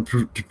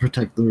 to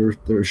protect their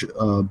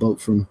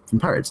boat from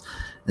pirates.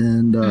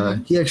 And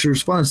he actually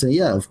responded saying,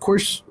 "Yeah, of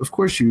course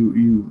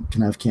you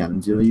can have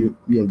cannons. You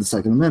have the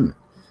Second Amendment."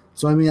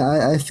 So I mean,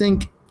 I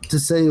think to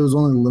say it was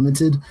only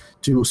limited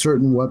to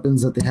certain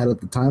weapons that they had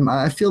at the time,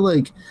 I feel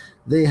like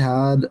they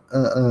had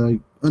a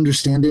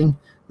understanding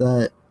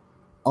that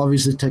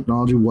obviously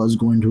technology was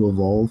going to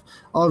evolve.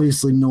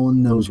 Obviously, no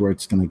one knows where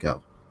it's going to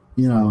go.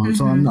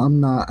 So I'm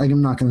not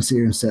going to sit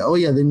here and say, oh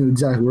yeah, they knew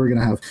exactly we're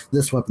going to have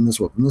this weapon, this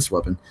weapon, this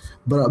weapon.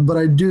 But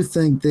I do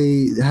think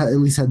they at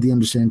least had the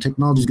understanding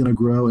technology is going to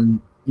grow,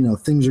 and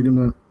things are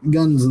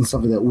guns and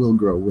stuff like that will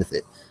grow with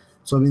it.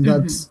 So I mean,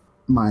 that's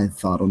my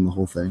thought on the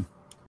whole thing.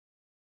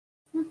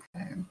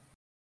 Okay.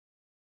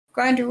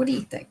 Grinder, what do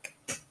you think?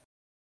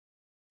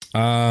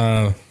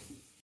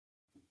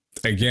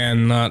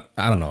 Again, I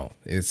don't know.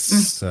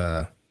 It's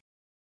the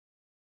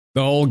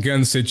whole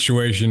gun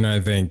situation. I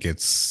think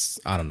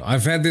I don't know.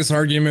 I've had this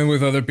argument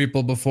with other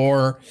people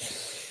before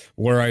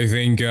where I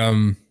think,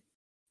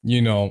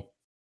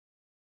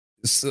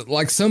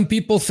 like some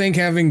people think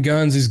having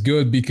guns is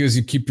good because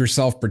you keep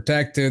yourself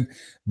protected.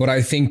 But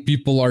I think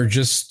people are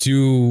just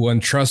too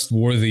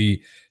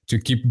untrustworthy to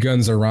keep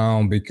guns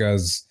around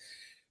because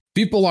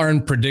people are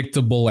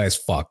unpredictable as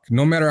fuck.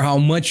 No matter how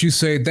much you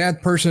say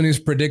that person is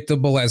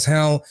predictable as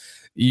hell,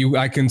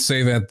 I can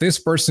say that this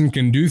person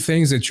can do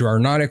things that you are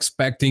not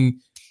expecting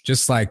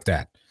just like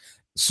that.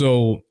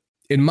 So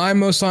in my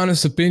most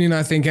honest opinion,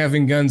 I think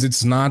having guns,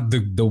 it's not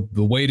the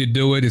way to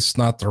do it. It's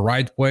not the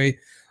right way.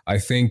 I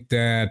think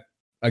that,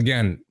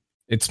 again,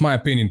 it's my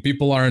opinion.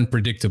 People are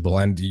unpredictable,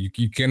 and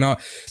you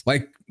cannot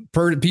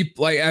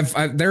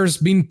there's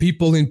been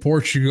people in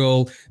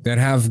Portugal that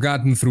have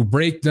gotten through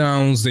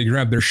breakdowns. They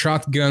grab their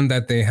shotgun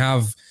that they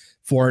have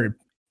for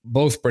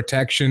both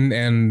protection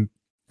and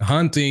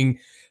hunting.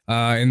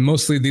 And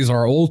mostly these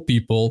are old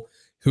people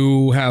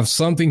who have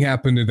something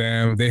happen to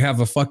them. They have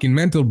a fucking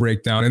mental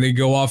breakdown and they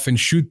go off and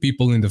shoot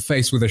people in the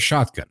face with a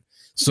shotgun.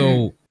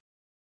 So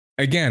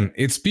again,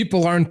 it's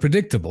people aren't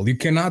predictable. You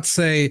cannot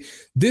say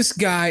this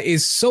guy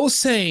is so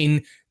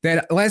sane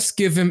that let's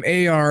give him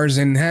ARs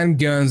and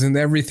handguns and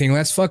everything.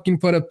 Let's fucking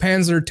put a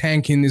Panzer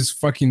tank in his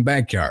fucking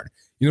backyard.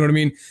 You know what I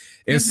mean?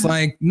 It's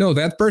like, no,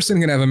 that person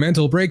can have a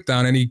mental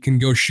breakdown and he can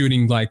go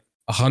shooting like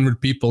 100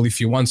 people if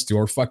he wants to,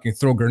 or fucking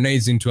throw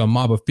grenades into a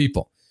mob of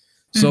people.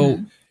 So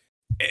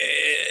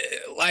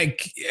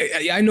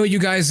I know you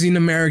guys in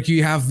America,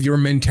 you have your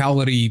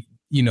mentality,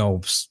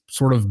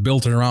 sort of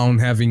built around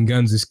having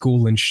guns is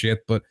cool and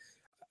shit. But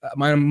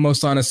my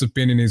most honest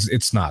opinion is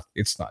it's not.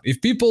 If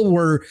people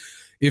were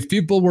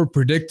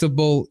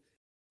predictable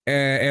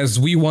as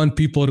we want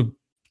people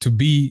to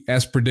be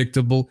as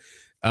predictable,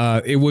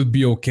 it would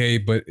be okay,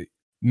 but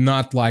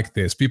not like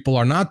this. People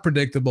are not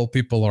predictable.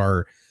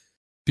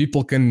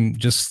 People can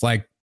just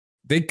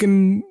they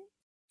can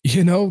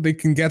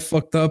get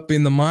fucked up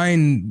in the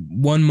mind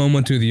one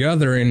moment to the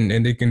other,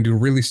 and they can do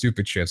really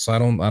stupid shit. So I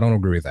don't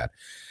agree with that.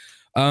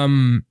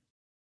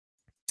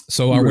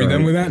 So are we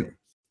done with that?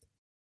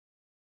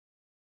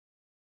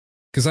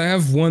 Because I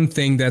have one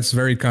thing that's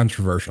very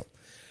controversial,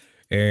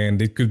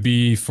 and it could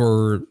be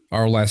for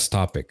our last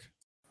topic.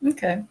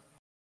 Okay.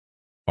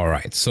 All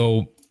right.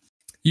 So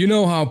you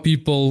know how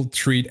people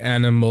treat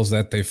animals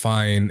that they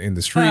find in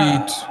the street?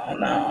 Oh,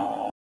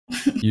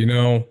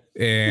 no.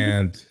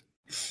 And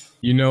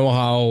you know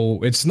how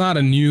it's not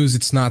a news,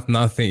 it's not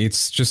nothing,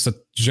 it's just a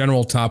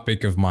general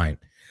topic of mine.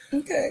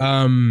 Okay.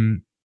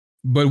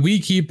 But we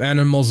keep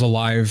animals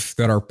alive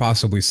that are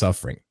possibly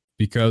suffering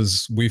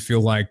because we feel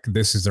like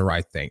this is the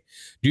right thing.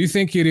 Do you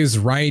think it is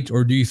right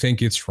or do you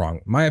think it's wrong?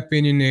 My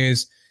opinion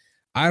is,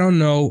 I don't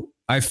know.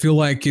 I feel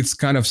like it's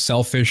kind of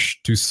selfish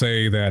to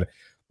say that,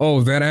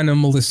 oh, that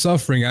animal is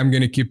suffering, I'm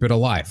going to keep it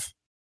alive.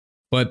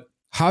 But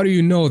how do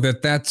you know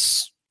that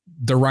that's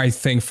the right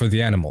thing for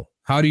the animal?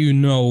 How do you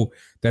know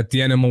that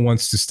the animal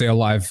wants to stay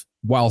alive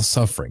while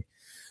suffering?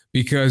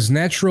 Because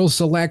natural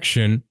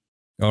selection,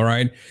 all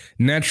right,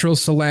 natural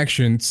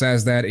selection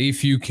says that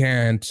if you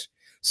can't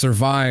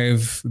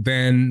survive,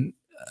 then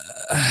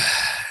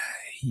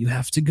you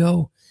have to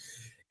go.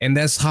 And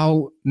that's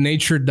how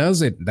nature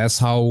does it. That's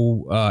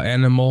how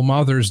animal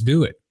mothers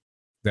do it.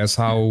 That's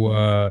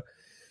how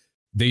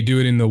they do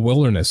it in the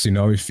wilderness.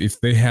 If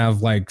they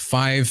have like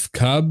 5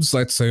 cubs,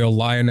 let's say a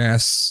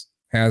lioness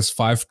has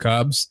 5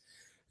 cubs,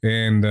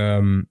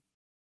 and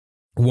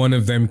one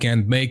of them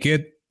can't make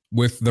it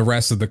with the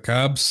rest of the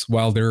cubs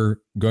while they're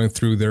going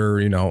through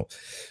their,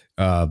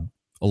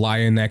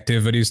 lion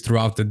activities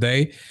throughout the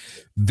day,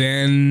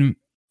 then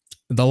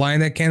the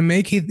lion that can't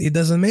make it, it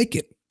doesn't make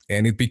it,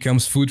 and it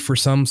becomes food for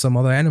some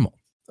other animal.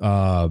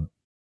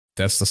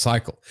 That's the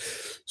cycle.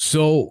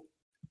 So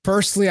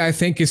personally, I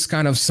think it's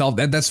kind of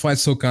that's why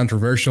it's so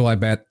controversial. I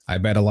bet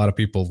a lot of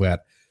people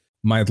that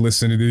might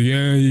listen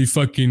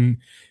to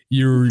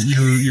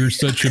you're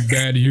such a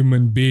bad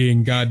human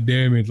being. God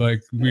damn it.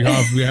 Like we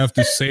have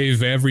to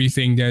save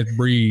everything that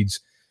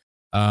breeds.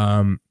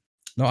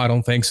 No, I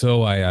don't think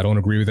so. I don't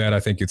agree with that. I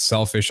think it's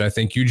selfish. I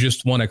think you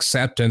just want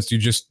acceptance. You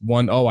just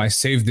want, oh, I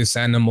saved this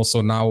animal,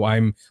 so now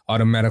I'm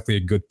automatically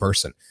a good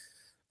person.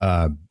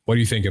 What do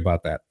you think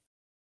about that?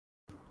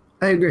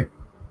 I agree.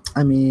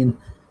 I mean,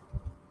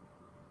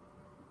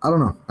 I don't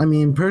know. I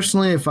mean,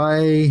 personally, if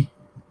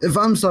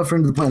I'm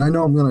suffering to the point I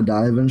know I'm gonna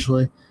die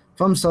eventually,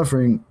 if I'm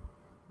suffering,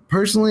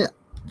 personally,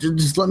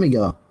 just let me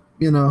go.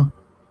 You know.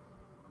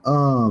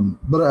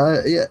 But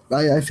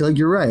I feel like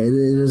you're right. It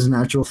is a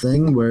natural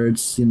thing where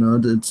it's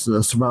it's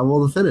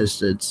survival of the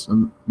fittest. It's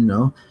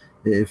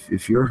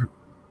if you're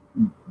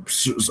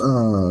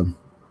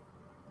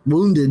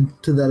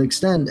wounded to that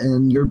extent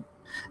and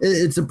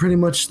it's a pretty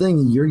much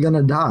thing. You're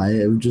gonna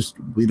die.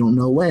 We don't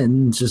know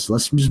when. It's just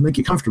let's just make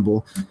it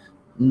comfortable.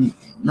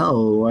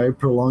 No, I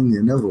prolong the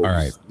inevitable. All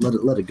right,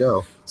 let it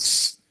go.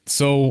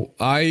 So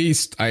I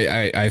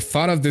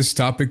thought of this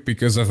topic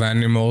because of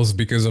animals,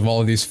 because of all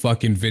of these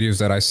fucking videos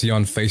that I see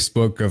on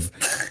Facebook of,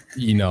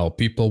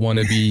 people want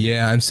to be,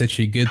 yeah, I'm such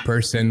a good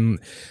person.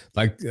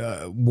 Like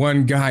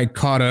one guy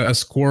caught a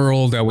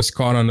squirrel that was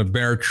caught on a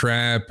bear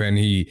trap, and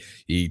he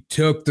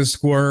took the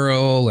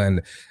squirrel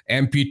and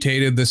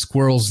amputated the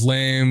squirrel's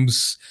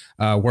limbs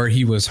where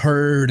he was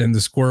hurt, and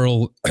the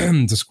squirrel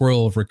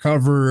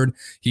recovered.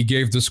 He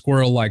gave the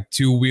squirrel like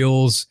 2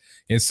 wheels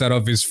instead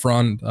of his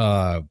front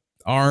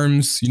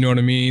arms, you know what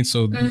I mean?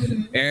 So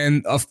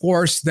and of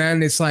course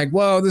then it's like,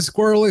 whoa, the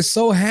squirrel is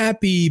so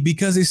happy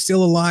because he's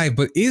still alive.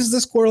 But is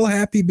the squirrel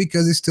happy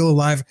because he's still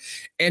alive?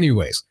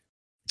 Anyways,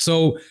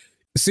 so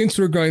since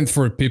we're going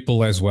for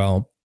people as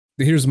well,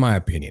 here's my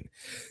opinion.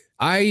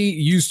 I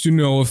used to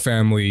know a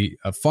family,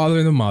 a father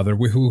and a mother,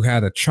 who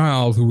had a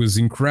child who was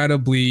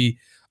incredibly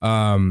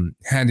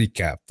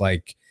handicapped,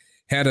 like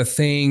had a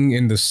thing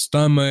in the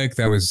stomach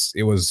that was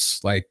it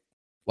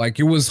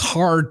was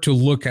hard to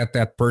look at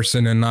that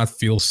person and not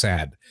feel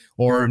sad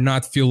or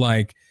not feel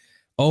like,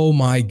 oh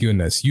my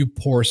goodness, you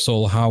poor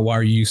soul, how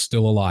are you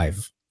still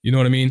alive? You know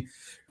what I mean?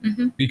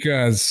 Mm-hmm.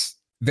 Because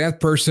that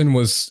person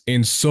was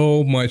in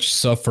so much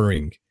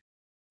suffering.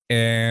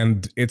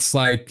 And it's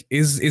like,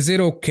 is it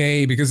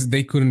okay? Because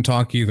they couldn't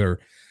talk either.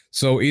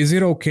 So is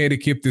it okay to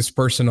keep this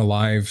person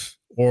alive?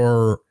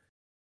 Or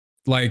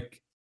like,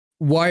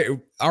 why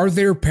are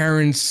their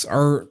parents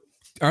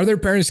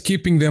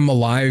keeping them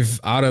alive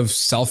out of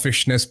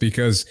selfishness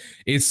because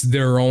it's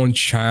their own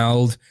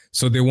child,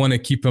 so they want to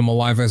keep them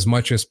alive as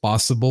much as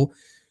possible?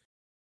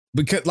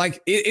 Because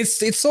like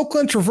it's so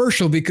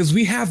controversial because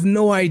we have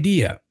no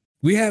idea.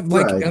 We have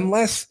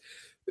unless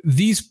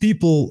these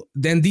people,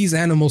 then these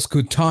animals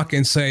could talk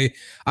and say,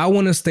 I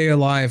want to stay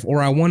alive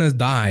or I want to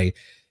die.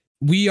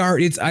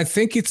 I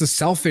think it's a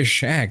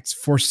selfish act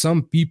for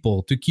some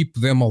people to keep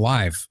them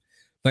alive.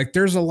 Like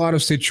there's a lot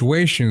of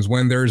situations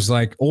when there's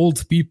like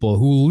old people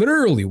who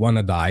literally want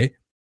to die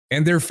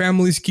and their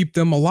families keep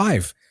them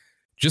alive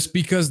just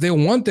because they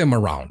want them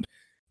around.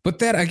 But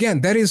that,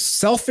 again, that is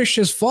selfish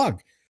as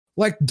fuck.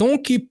 Like,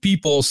 don't keep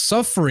people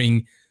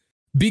suffering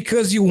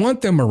because you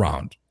want them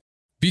around.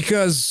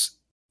 Because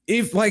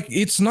if like,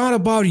 it's not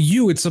about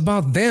you, it's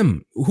about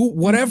them.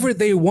 Whatever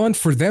they want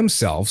for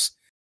themselves,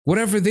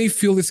 whatever they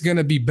feel is going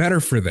to be better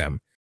for them,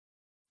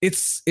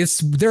 it's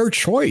their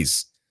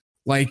choice.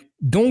 Like,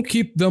 don't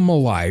keep them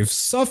alive,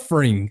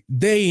 suffering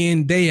day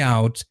in, day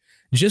out,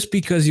 just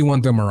because you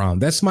want them around.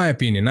 That's my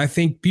opinion. I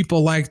think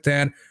people like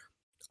that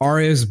are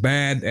as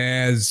bad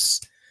as,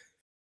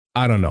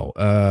 I don't know.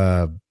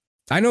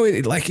 I know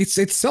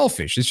it's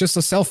selfish. It's just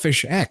a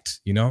selfish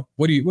act, you know?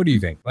 What do you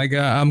think? Like,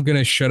 I'm going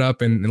to shut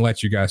up and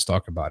let you guys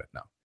talk about it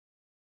now.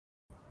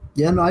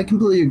 Yeah, no, I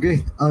completely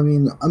agree. I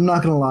mean, I'm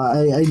not going to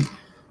lie.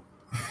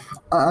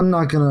 I'm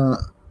not going to.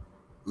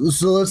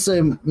 So let's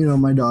say,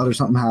 my daughter,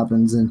 something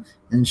happens and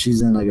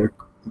she's in like a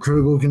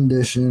critical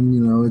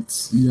condition,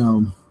 it's,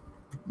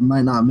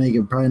 might not make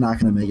it, probably not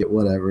going to make it,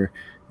 whatever.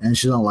 And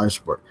she's on life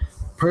support.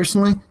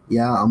 Personally,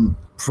 yeah, I'm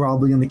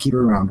probably going to keep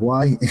her around.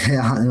 Why?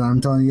 Yeah. And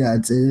I'm telling you,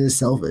 it is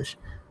selfish.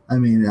 I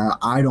mean,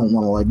 I don't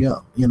want to let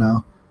go,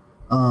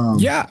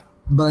 yeah.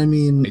 But I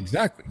mean,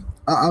 exactly.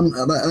 At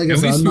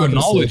least you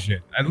acknowledge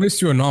it. At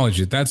least you acknowledge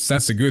it.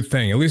 That's a good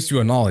thing. At least you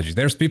acknowledge it.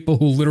 There's people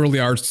who literally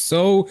are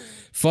so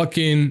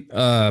fucking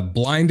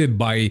blinded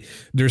by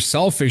their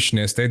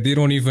selfishness that they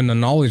don't even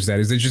acknowledge that.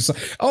 Is they just like,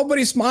 oh, but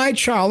he's my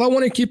child. I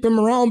want to keep him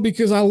around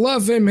because I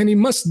love him and he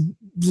must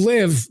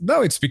live.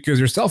 No, it's because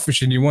you're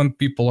selfish and you want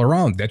people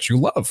around that you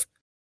love.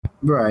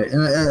 Right,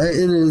 and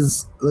it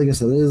is, like I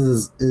said,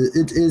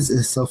 it is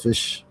a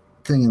selfish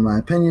thing in my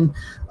opinion.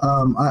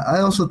 I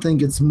also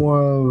think it's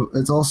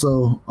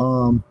also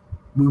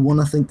we want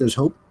to think there's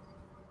hope,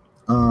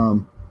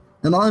 and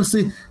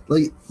honestly,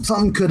 like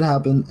something could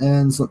happen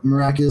and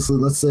miraculously,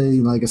 let's say,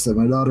 like I said,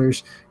 my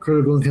daughter's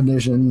critical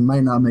condition,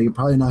 might not make it,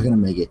 probably not going to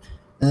make it,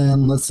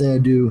 and let's say I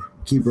do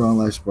keep her on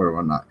life support or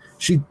whatnot,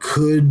 she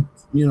could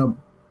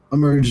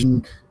emerge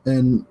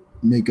and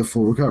make a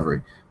full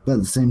recovery. But at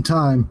the same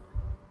time,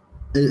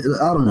 I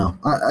don't know,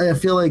 I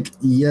feel like,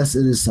 yes,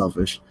 it is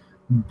selfish,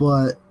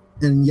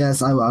 and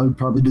yes, I would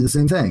probably do the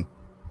same thing.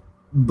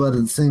 But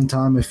at the same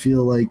time, I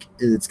feel like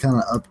it's kind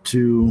of up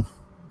to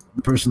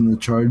the person in the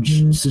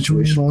charge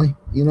situationally,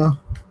 you know?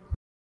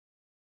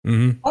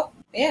 Mm-hmm. Oh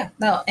yeah,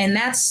 no, and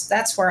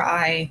that's where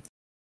I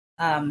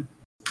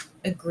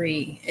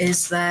agree,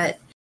 is that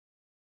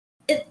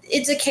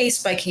it's a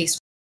case by case.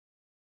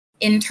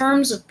 In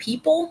terms of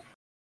people,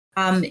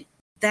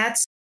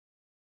 that's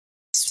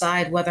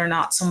decide whether or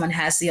not someone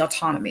has the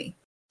autonomy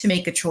to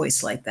make a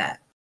choice like that.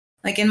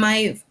 Like in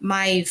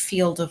my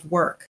field of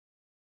work,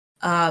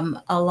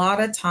 a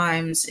lot of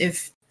times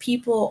if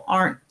people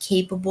aren't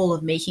capable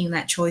of making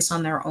that choice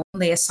on their own,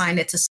 they assign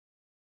it to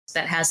someone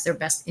that has their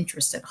best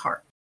interest at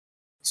heart.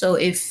 So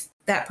if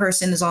that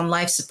person is on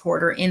life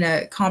support or in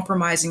a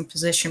compromising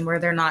position where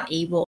they're not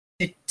able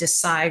to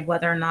decide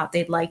whether or not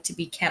they'd like to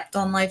be kept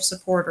on life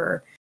support,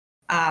 or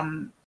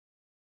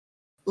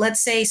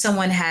let's say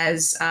someone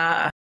has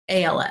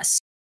ALS,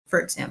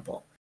 for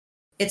example.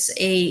 It's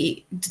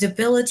a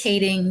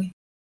debilitating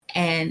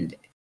and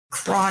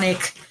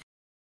chronic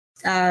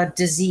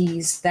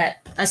disease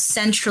that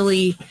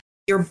essentially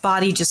your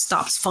body just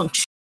stops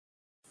functioning.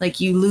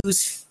 Like you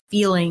lose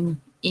feeling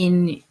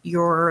in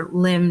your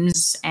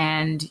limbs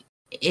and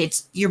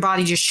your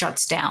body just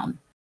shuts down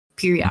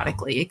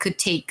periodically. It could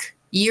take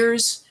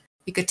years,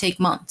 it could take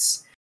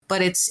months,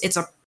 but it's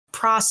a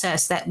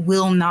process that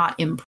will not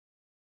improve,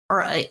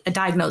 or a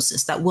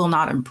diagnosis that will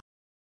not improve.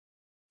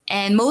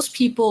 And most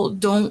people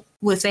don't,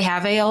 if they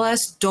have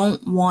ALS,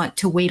 don't want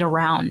to wait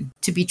around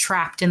to be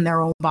trapped in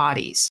their own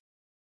bodies.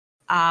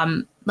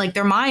 Like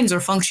their minds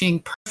are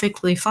functioning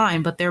perfectly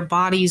fine, but their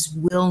bodies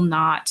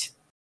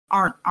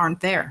aren't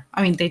there.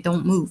 I mean, they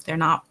don't move. They're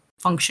not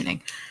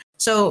functioning.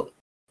 So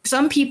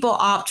some people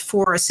opt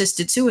for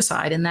assisted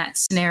suicide in that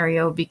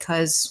scenario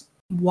because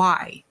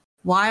why?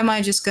 Why am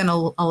I just going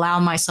to allow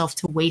myself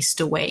to waste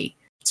away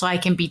so I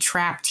can be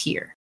trapped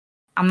here?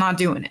 I'm not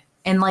doing it.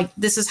 And like,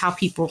 this is how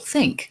people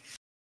think.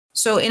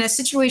 So in a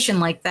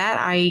situation like that,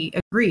 I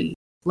agree,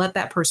 let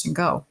that person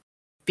go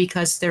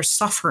because they're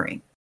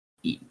suffering.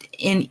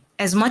 And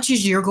as much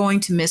as you're going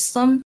to miss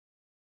them,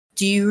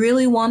 do you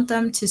really want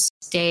them to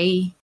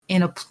stay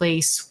in a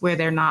place where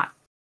they're not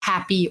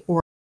happy or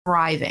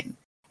thriving?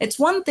 It's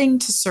one thing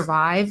to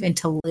survive and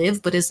to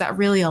live, but is that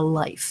really a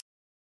life?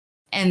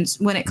 And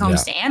when it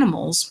comes to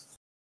animals,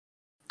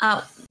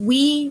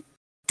 we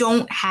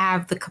don't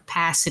have the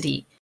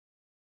capacity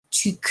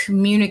to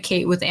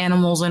communicate with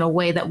animals in a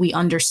way that we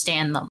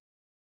understand them,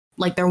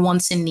 like their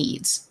wants and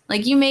needs.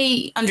 Like you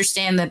may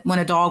understand that when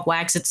a dog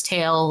wags its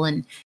tail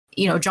and,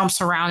 you know,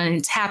 jumps around and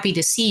it's happy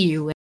to see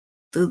you,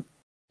 and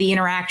the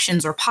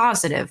interactions are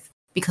positive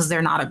because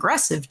they're not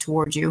aggressive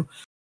towards you.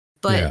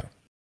 But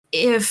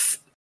if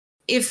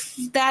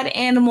that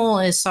animal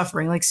is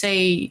suffering, like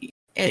say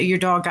your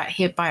dog got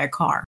hit by a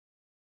car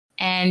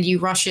and you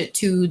rush it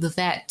to the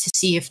vet to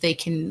see if they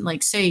can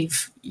like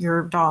save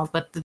your dog,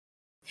 but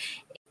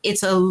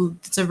it's a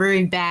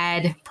very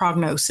bad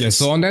prognosis. Yeah,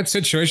 so on that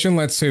situation,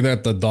 let's say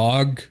that the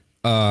dog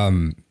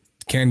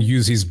can't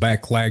use his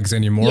back legs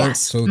anymore.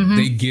 Yes. So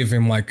they give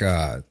him like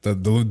the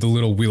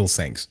little wheel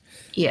things.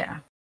 Yeah.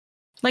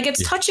 Like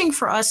it's touching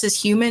for us as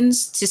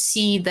humans to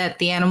see that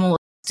the animal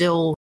is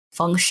still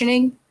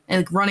functioning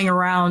and running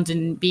around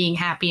and being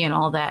happy and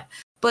all that.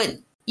 But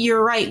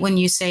you're right when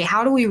you say,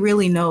 how do we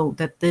really know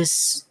that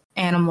this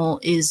animal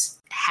is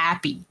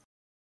happy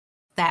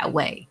that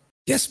way?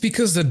 Yes,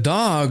 because the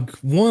dog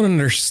won't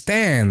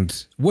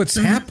understand what's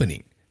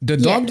happening. The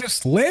dog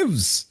just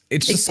lives.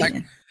 It's just like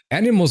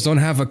animals don't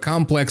have a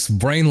complex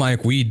brain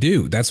like we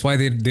do. That's why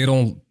they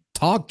don't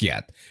talk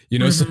yet. You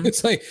know, so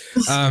it's like,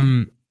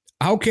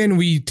 how can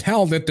we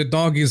tell that the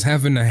dog is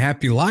having a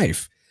happy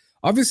life?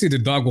 Obviously, the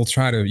dog will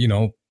try to, you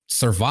know,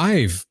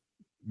 survive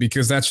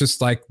because that's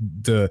just like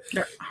the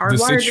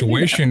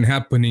situation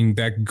happening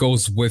that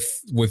goes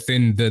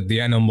within the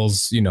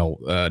animal's, you know,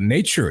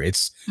 nature.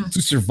 It's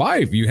to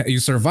survive. You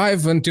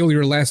survive until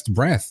your last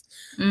breath.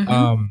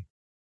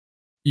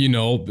 You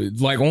know,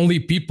 like only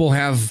people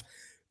have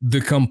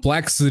the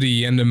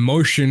complexity and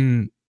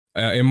emotional,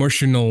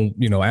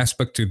 you know,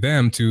 aspect to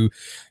them to,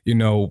 you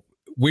know,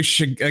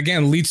 which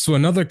again leads to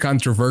another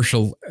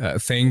controversial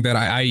thing that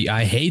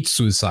I hate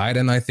suicide,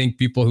 and I think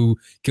people who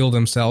kill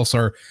themselves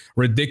are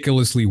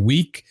ridiculously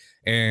weak.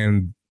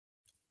 And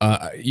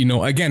you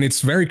know, again,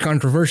 it's very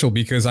controversial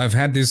because I've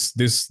had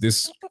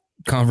this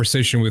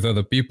conversation with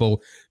other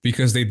people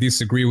because they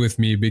disagree with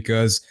me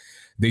because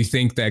they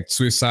think that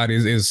suicide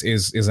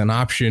is an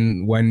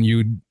option when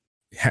you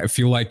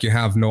feel like you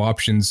have no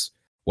options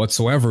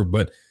whatsoever.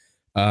 But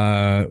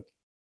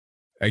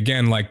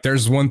again, like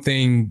there's one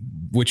thing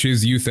which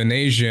is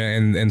euthanasia,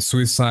 and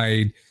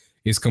suicide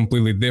is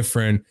completely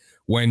different.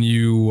 When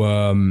you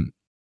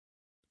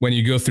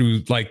go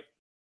through, like,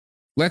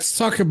 let's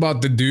talk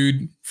about the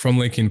dude from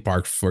Linkin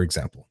Park, for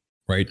example,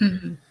 right?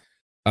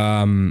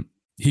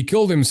 He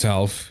killed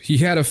himself. He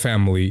had a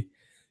family.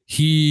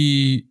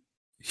 He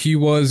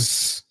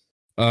was,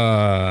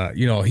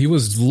 you know, he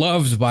was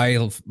loved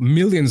by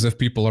millions of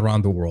people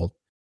around the world,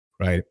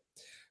 right?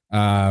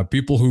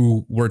 People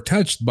who were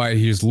touched by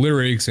his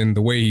lyrics and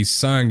the way he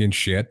sung and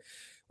shit,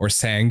 or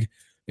sang,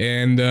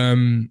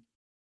 and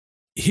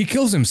he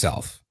kills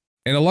himself.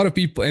 And a lot of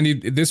people,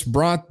 and this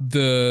brought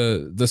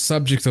the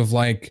subject of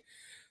like,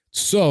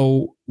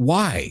 so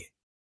why?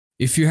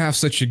 If you have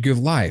such a good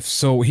life.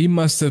 So he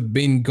must have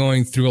been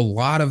going through a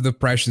lot of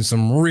depression,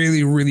 some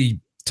really,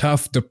 really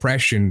tough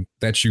depression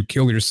that you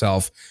kill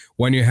yourself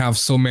when you have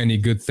so many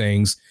good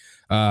things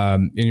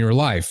in your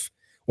life,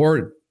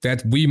 or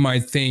that we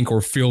might think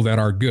or feel that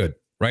are good,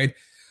 right?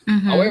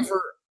 Mm-hmm.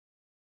 However,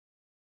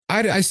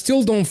 I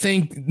still don't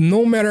think,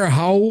 no matter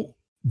how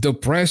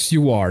depressed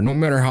you are, no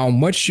matter how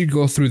much you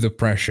go through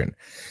depression,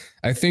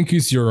 I think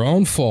it's your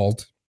own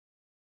fault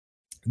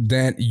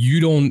that you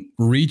don't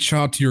reach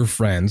out to your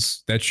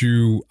friends, that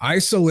you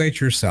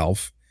isolate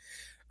yourself.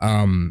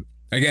 Again,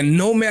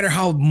 no matter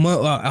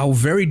how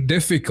very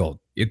difficult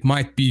it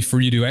might be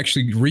for you to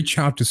actually reach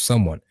out to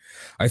someone,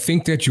 I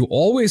think that you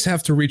always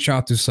have to reach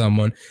out to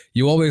someone.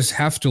 You always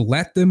have to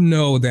let them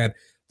know that,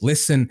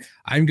 listen,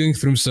 I'm going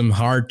through some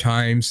hard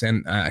times,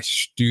 and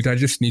dude, I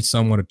just need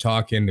someone to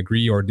talk and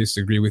agree or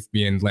disagree with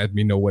me and let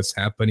me know what's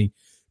happening,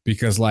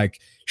 because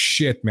like,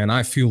 shit, man,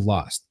 I feel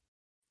lost,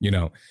 you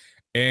know.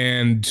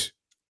 And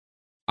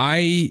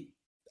I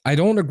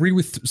don't agree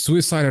with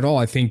suicide at all.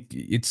 I think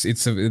it's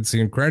an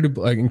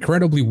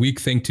incredibly weak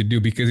thing to do,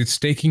 because it's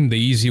taking the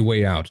easy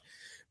way out.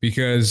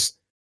 Because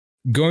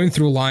going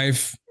through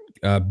life,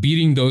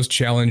 beating those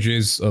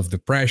challenges of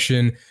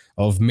depression,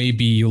 of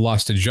maybe you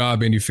lost a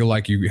job and you feel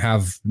like you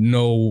have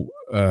no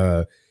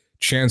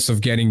chance of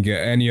getting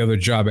any other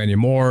job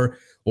anymore,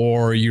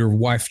 or your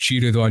wife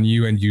cheated on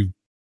you and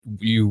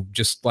you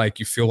just like,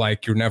 you feel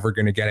like you're never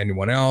going to get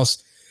anyone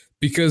else.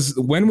 Because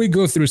when we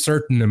go through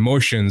certain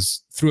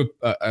emotions through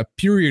a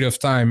period of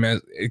time,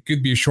 it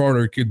could be short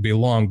or it could be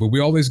long, but we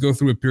always go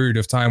through a period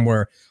of time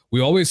where we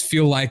always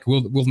feel like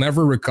we'll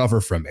never recover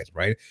from it,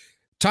 right?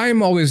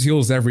 Time always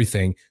heals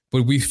everything,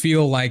 but we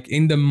feel like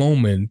in the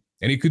moment,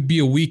 and it could be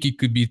a week, it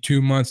could be 2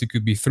 months, it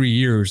could be 3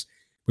 years,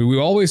 but we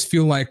always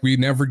feel like we're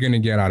never going to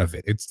get out of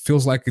it. It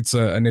feels like it's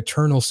an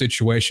eternal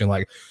situation,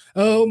 like,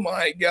 oh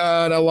my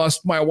God, I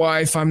lost my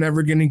wife, I'm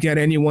never going to get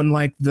anyone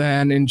like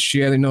that and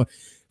shit, you know.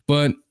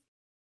 But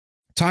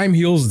time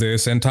heals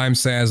this, and time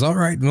says, all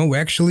right, no,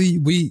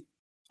 actually,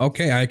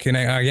 I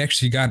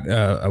actually got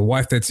a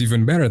wife that's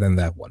even better than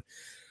that one.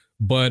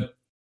 But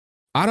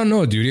I don't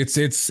know, dude.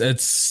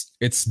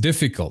 It's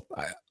difficult.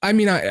 I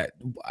mean,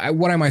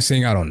 what am I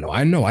saying? I don't know.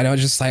 I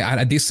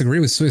disagree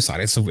with suicide.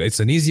 It's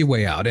an easy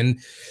way out, and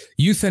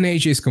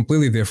euthanasia is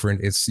completely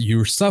different. It's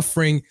you're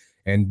suffering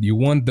and you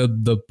want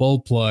the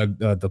plug pull,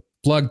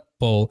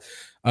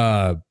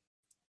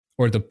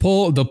 or the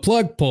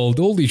plug pulled.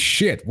 Holy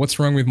shit! What's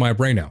wrong with my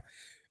brain now?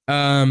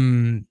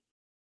 And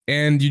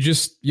you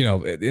just, you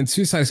know, and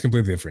suicide is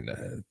completely different.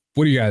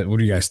 What do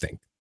you guys think?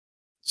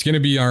 It's going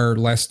to be our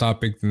last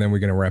topic, and then we're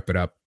going to wrap it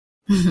up.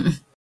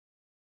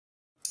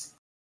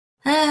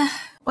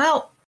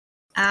 Well,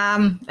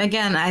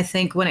 again, I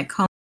think when it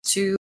comes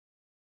to,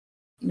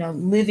 you know,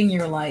 living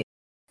your life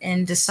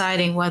and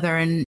deciding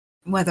whether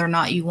or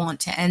not you want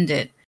to end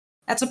it,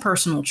 that's a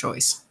personal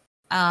choice.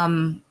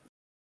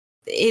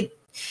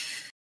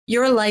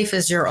 Your life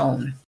is your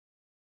own.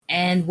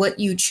 And what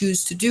you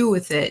choose to do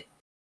with it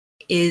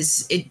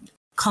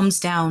comes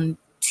down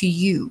to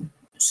you.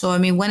 So, I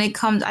mean,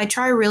 I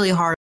try really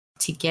hard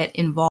to get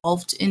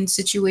involved in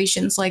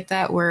situations like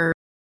that where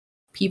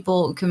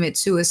people commit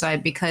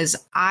suicide, because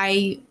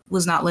I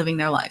was not living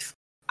their life.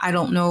 I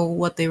don't know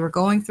what they were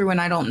going through,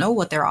 and I don't know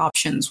what their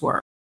options were.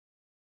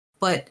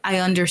 But I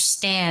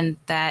understand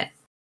that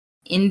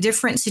in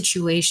different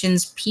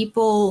situations,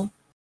 people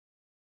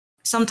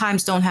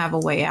sometimes don't have a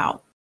way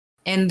out.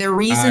 And their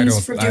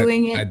reasons for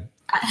doing it,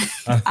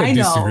 I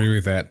know. Disagree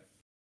with that.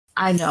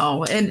 I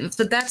know,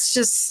 but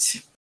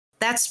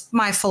that's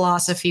my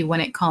philosophy when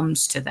it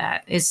comes to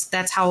that.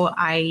 That's how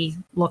I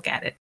look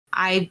at it.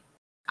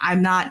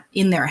 I'm not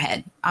in their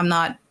head. I'm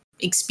not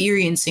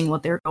experiencing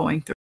what they're going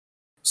through.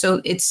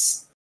 So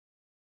it's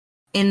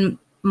in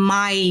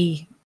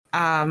my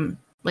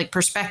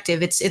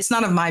perspective. It's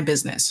none of my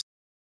business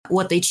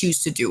what they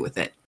choose to do with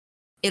it.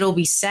 It'll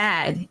be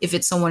sad if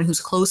it's someone who's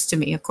close to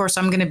me. Of course,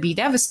 I'm going to be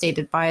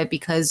devastated by it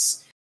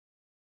because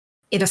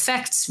it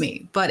affects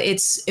me, but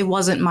it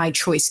wasn't my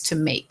choice to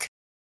make.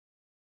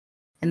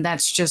 And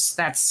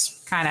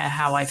that's kind of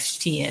how I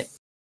see it.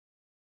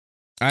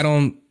 I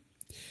don't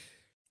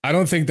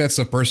think that's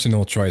a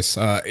personal choice.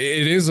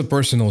 It is a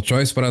personal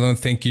choice, but I don't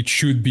think it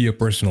should be a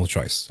personal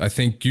choice. I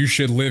think you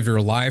should live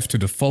your life to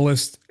the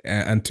fullest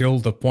until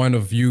the point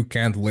of you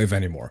can't live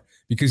anymore,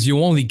 because you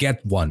only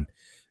get one.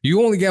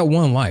 You only get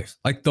one life.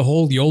 Like the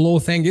whole YOLO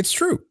thing, it's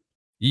true.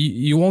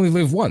 You only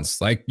live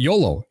once, like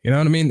YOLO. You know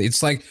what I mean?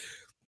 It's like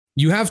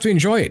you have to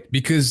enjoy it,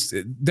 because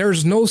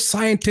there's no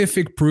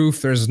scientific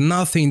proof. There's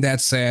nothing that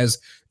says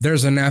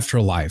there's an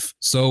afterlife.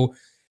 So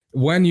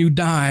when you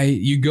die,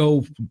 you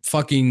go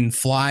fucking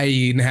fly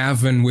in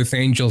heaven with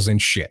angels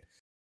and shit.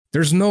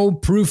 There's no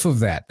proof of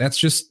that. That's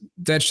just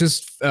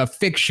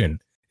fiction.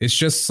 It's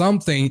just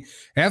something.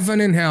 Heaven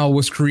and hell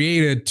was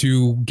created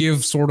to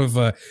give sort of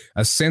a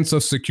sense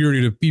of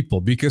security to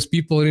people, because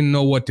people didn't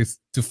know what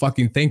to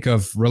fucking think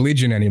of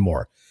religion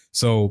anymore.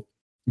 So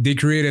they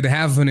created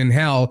heaven and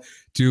hell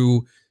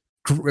to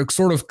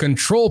sort of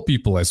control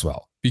people as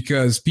well.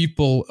 Because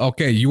people,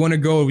 okay, you want to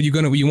go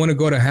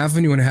to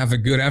heaven, you want to have a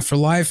good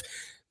afterlife,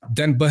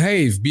 then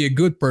behave, be a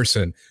good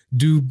person,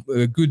 do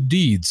good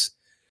deeds.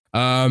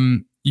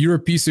 You're a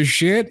piece of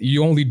shit,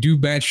 you only do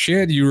bad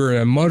shit, you're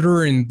a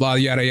murderer and blah,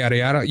 yada, yada,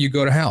 yada, you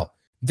go to hell.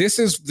 This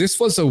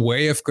was a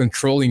way of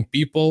controlling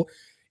people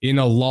in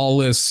a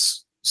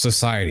lawless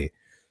society.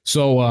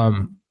 So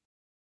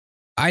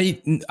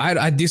I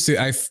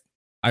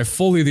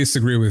fully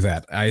disagree with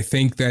that. I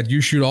think that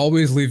you should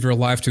always live your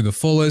life to the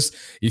fullest.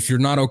 If you're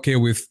not okay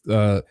with,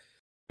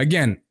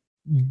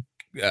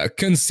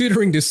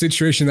 considering the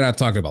situation that I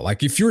talked about,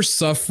 like if you're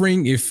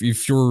suffering, if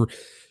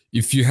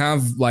you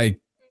have like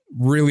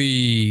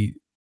really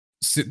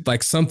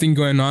like something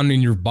going on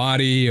in your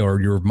body or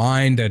your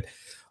mind that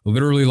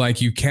literally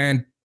like you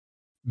can't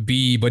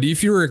be, but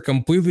if you're a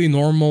completely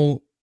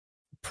normal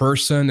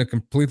person, a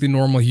completely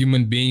normal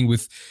human being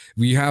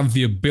we have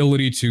the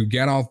ability to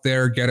get out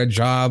there, get a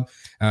job,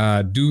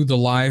 do the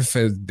life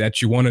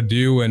that you want to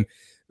do and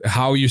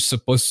how you're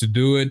supposed to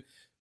do it,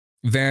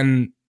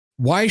 then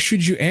why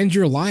should you end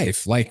your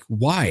life? Like,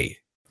 why?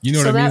 You know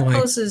what I mean? So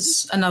that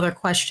poses another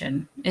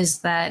question, is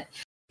that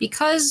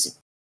because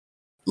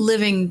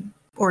living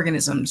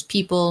organisms,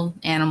 people,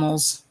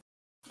 animals,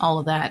 all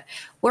of that,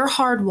 we're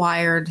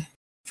hardwired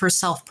for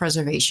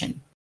self-preservation,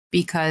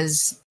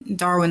 because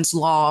Darwin's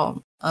law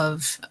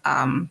of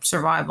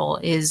survival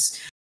is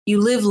you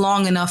live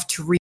long enough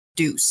to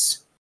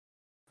reproduce.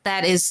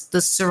 That is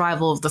the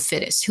survival of the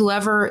fittest.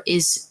 Whoever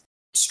is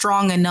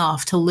strong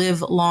enough to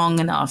live long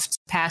enough to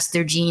pass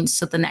their genes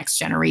to the next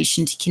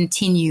generation to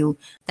continue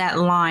that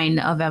line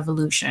of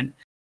evolution.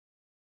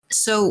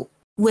 So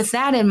with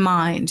that in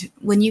mind,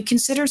 when you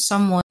consider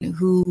someone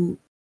who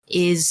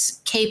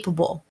is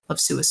capable of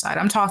suicide,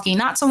 I'm talking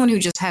not someone who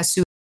just has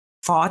suicide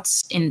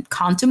thoughts and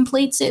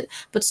contemplates it,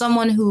 but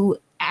someone who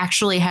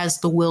actually has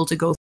the will to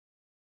go.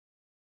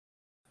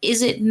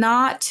 Is it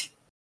not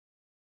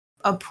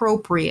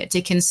appropriate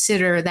to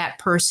consider that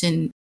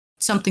person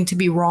something to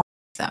be wrong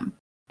with them?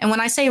 And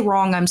when I say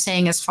wrong, I'm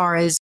saying as far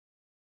as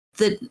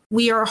that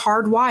we are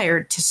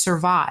hardwired to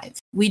survive.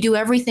 We do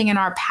everything in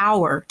our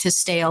power to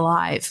stay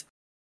alive.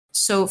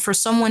 So for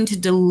someone to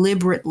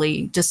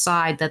deliberately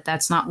decide that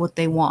that's not what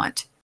they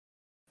want,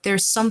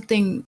 there's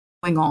something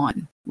going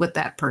on with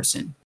that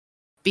person,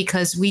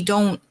 because we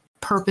don't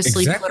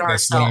purposely put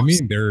ourselves. That's what I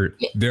mean.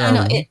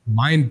 They're weak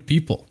mind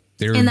people.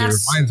 Their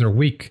minds are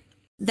weak.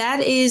 That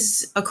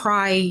is a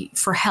cry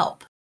for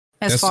help,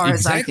 as far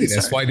as I'm concerned.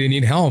 That's why they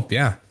need help.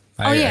 Yeah.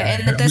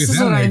 And this is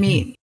what I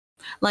mean.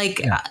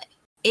 Like,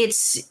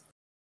 it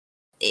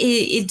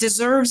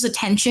deserves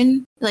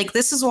attention. Like,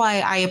 this is why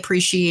I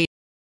appreciate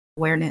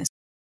awareness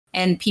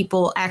and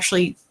people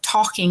actually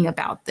talking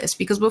about this,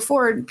 because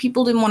before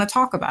people didn't want to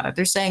talk about it.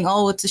 They're saying,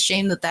 oh, it's a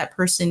shame that that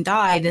person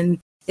died and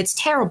it's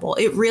terrible.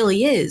 It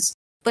really is.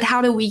 But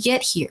how did we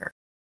get here?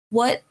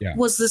 What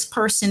was this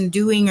person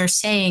doing or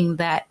saying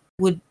that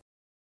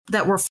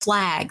were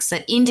flags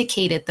that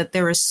indicated that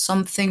there is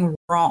something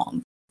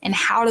wrong? And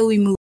how do we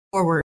move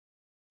forward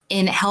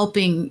in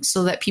helping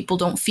so that people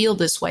don't feel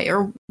this way,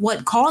 or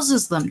what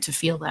causes them to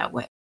feel that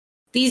way?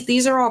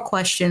 These are all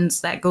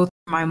questions that go through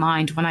my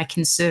mind when I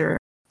consider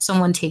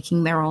someone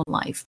taking their own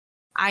life.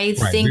 I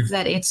think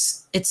that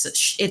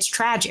it's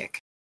tragic,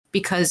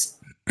 because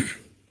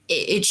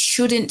it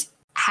shouldn't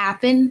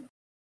happen,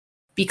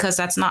 because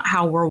that's not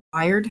how we're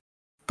wired,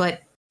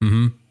 but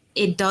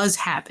it does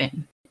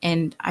happen.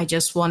 And I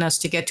just want us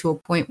to get to a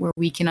point where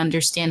we can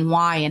understand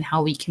why and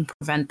how we can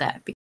prevent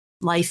that. Because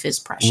life is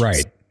precious.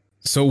 Right.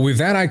 So with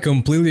that, I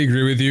completely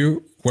agree with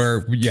you,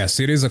 where, yes,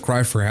 it is a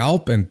cry for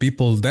help, and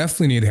people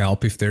definitely need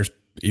help if there's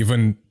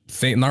even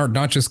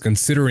not just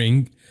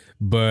considering,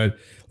 but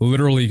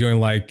literally going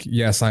like,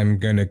 yes, I'm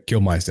going to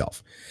kill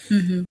myself.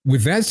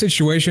 With that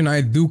situation,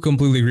 I do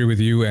completely agree with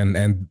you.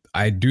 And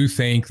I do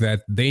think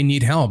that they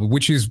need help,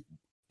 which is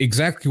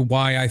exactly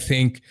why I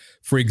think,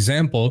 for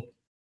example,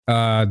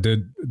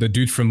 the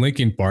dude from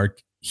Linkin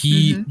Park,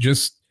 he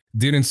just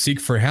didn't seek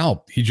for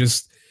help. He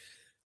just,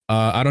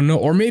 I don't know,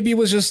 or maybe it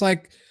was just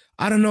like,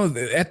 I don't know.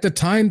 At the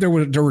time, there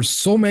were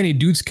so many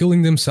dudes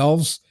killing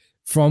themselves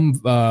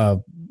from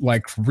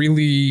like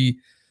really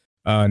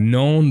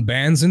known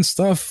bands and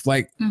stuff.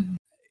 Like,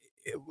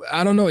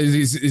 I don't know.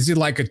 Is it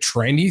like a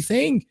trendy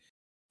thing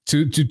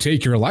to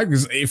take your life?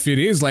 Because if it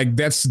is, like,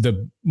 that's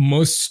the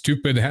most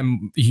stupid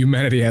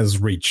humanity has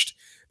reached.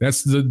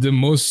 That's the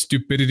most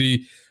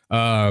stupidity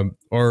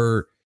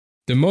or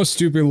the most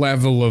stupid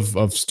level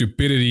of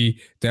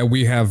stupidity that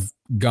we have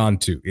gone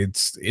to.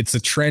 It's a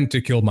trend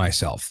to kill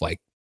myself, like,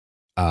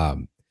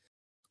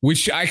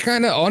 which I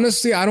kind of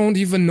honestly, I don't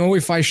even know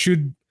if I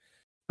should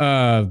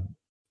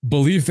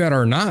believe that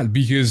or not,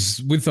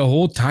 because with the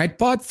whole Tide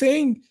Pod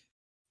thing,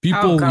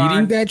 people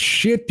eating that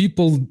shit,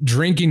 people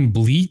drinking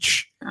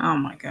bleach. Oh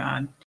my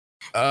God.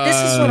 This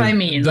is what I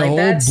mean. The like,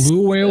 whole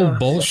blue whale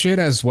bullshit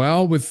as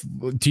well, with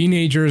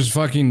teenagers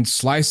fucking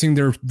slicing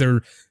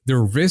their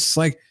wrists.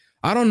 Like,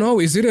 I don't know.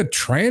 Is it a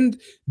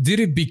trend? Did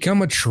it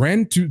become a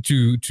trend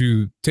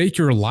to take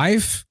your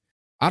life?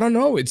 I don't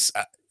know. It's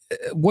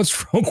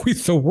what's wrong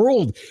with the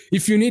world?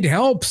 If you need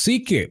help,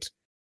 seek it.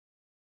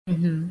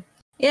 Mm-hmm.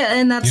 Yeah,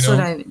 and that's what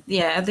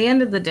at the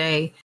end of the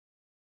day,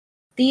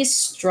 these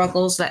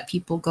struggles that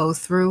people go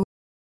through,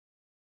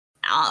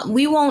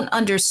 we won't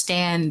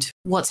understand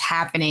what's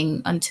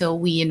happening until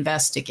we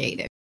investigate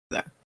it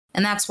further.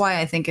 And that's why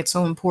I think it's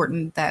so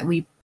important that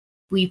we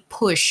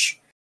push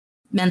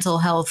mental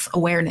health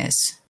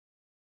awareness.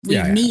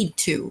 We need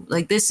to.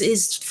 Like, this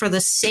is for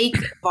the sake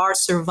of our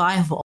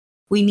survival.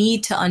 We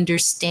need to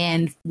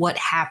understand what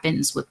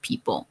happens with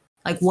people,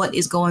 like what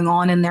is going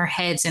on in their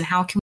heads and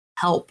how can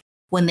we help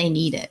when they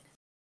need it.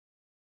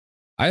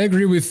 I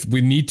agree with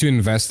we need to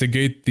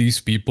investigate these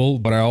people,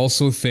 but I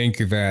also think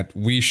that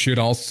we should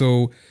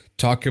also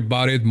talk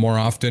about it more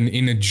often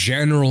in a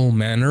general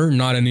manner,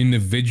 not an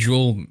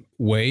individual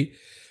way.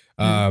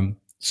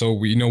 So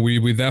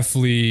we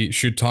definitely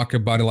should talk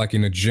about it like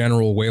in a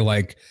general way,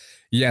 like,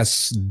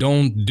 yes,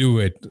 don't do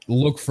it.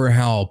 Look for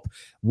help.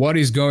 What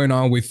is going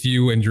on with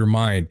you and your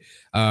mind?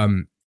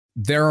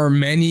 There are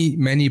many,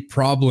 many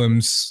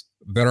problems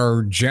that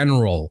are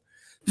general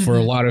for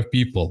a lot of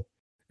people.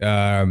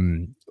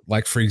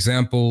 Like, for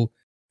example,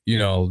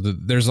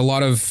 there's a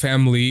lot of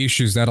family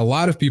issues that a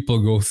lot of people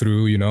go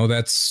through.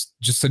 That's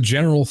just a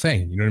general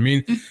thing. You know what I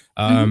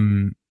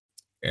mean?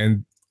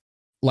 And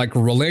like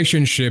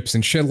relationships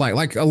and shit,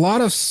 like a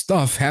lot of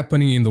stuff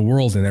happening in the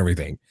world and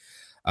everything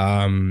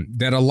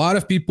that a lot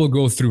of people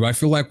go through. I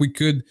feel like we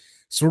could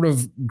sort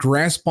of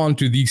grasp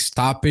onto these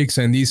topics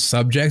and these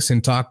subjects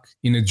and talk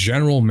in a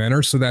general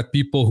manner so that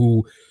people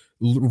who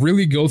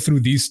really go through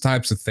these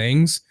types of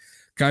things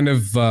kind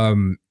of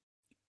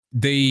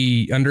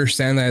they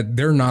understand that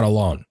they're not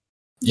alone.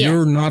 Yeah.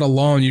 You're not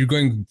alone. You're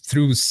going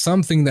through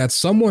something that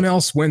someone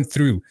else went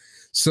through.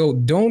 So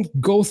don't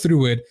go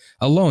through it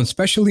alone,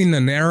 especially in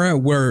an era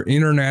where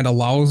internet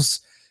allows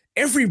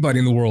everybody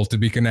in the world to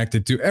be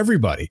connected to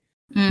everybody.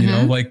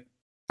 Like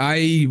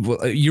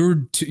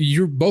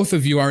you're both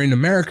of you are in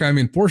America. I'm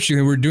in Portugal,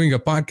 and we're doing a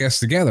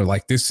podcast together.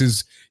 Like, this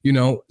is,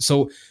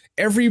 so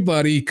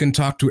everybody can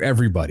talk to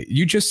everybody.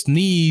 You just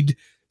need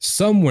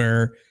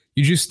somewhere.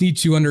 You just need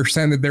to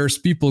understand that there's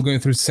people going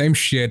through the same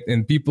shit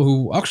and people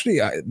who actually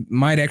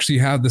might actually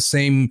have the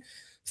same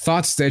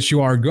thoughts that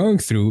you are going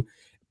through,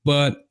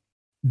 but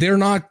they're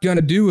not going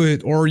to do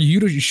it, or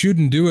you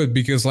shouldn't do it,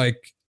 because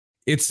like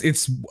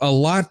it's a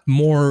lot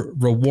more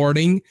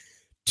rewarding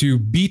to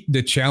beat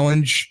the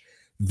challenge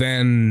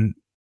than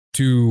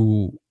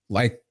to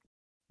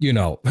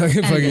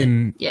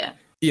fucking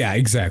yeah,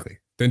 exactly.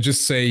 Then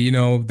just say,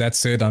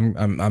 that's it.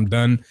 I'm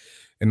done,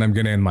 and I'm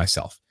going to end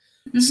myself.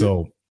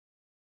 So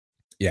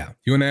yeah,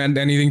 you want to add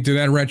anything to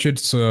that,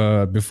 Wretched,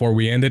 before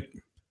we end it?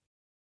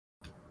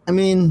 I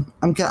mean,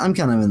 I'm kind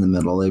of in the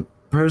middle. Like,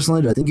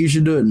 personally, do I think you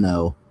should do it?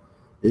 No,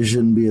 it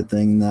shouldn't be a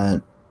thing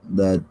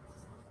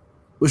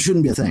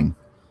shouldn't be a thing.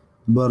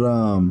 But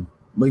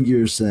like you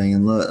were saying,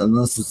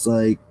 unless it's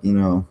like,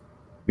 you're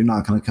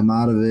not going to come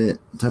out of it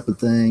type of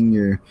thing,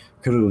 you're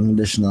critical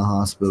condition in the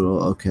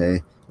hospital,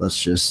 okay,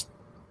 let's just,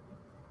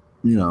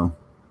 No,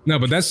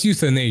 but that's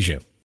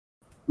euthanasia.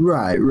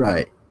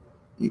 Right.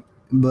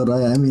 But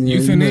I mean,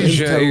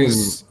 euthanasia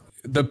is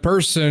the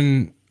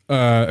person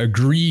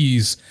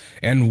agrees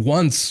and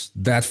wants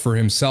that for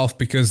himself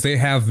because they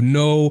have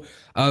no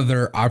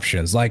other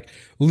options, like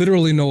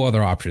literally no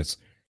other options.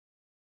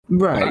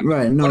 Right.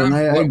 No, and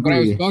I agree. What I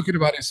was talking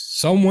about is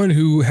someone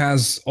who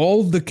has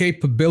all the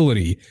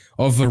capability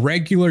of a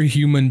regular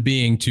human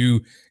being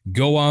to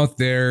go out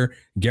there,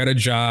 get a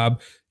job,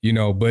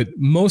 but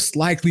most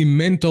likely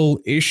mental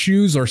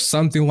issues or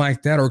something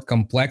like that, or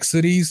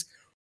complexities,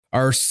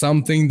 are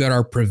something that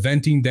are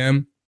preventing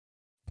them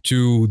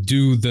to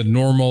do the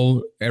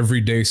normal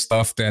everyday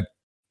stuff that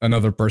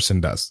another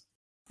person does.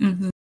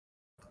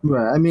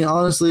 Right. I mean,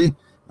 honestly,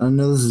 I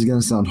know this is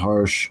going to sound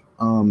harsh.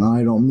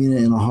 I don't mean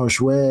it in a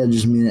harsh way. I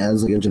just mean it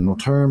as like a general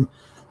term.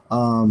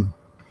 I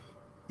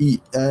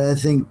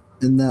think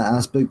in that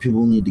aspect,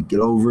 people need to get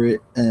over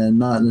it, and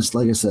not just,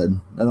 like I said,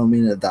 I don't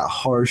mean it that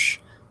harsh,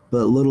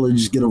 but literally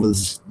just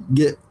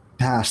get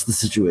past the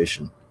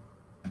situation.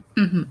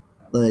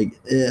 Like,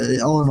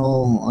 all in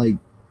all, like,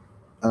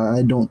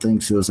 I don't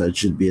think suicide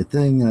should be a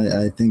thing.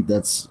 I think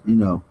that's,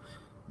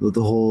 with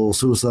the whole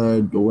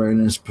suicide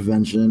awareness,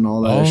 prevention,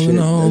 all that shit.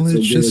 No,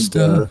 it's just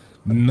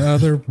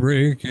another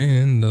brick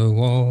in the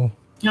wall.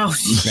 Oh,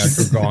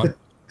 you're gone.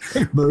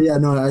 But yeah,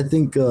 no, I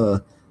think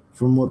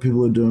from what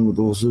people are doing with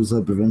the whole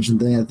suicide prevention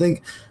thing, I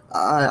think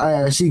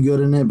I see good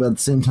in it, but at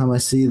the same time, I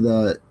see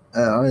that,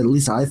 or at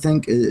least I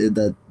think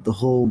that the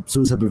whole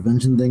suicide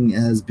prevention thing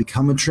has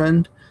become a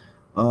trend.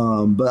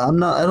 But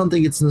I don't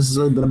think it's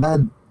necessarily been a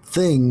bad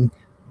thing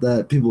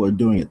that people are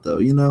doing it, though,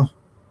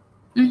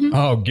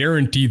 Oh,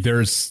 guaranteed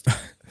there's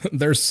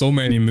there's so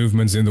many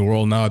movements in the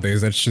world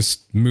nowadays. That's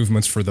just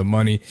movements for the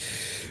money,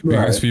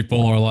 because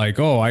people are like,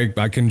 oh, I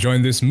can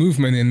join this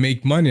movement and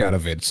make money out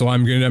of it. So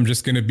I'm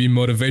just gonna be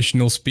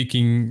motivational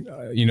speaking,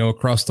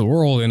 across the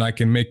world, and I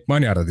can make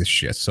money out of this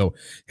shit. So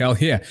hell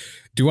yeah.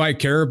 Do I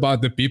care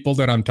about the people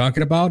that I'm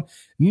talking about?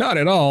 Not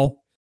at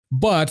all.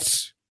 But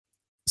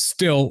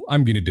still,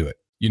 I'm gonna do it,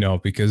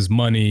 because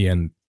money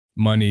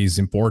is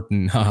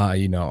important. Haha,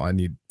 I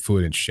need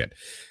food and shit,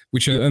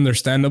 which is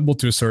understandable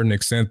to a certain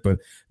extent, but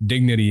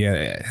dignity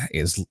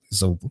is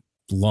a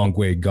long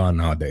way gone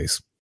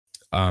nowadays.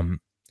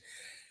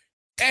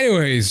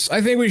 Anyways,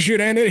 I think we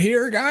should end it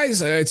here,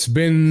 guys. It's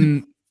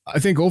been, I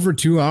think, over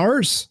 2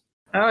 hours.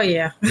 Oh,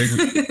 yeah.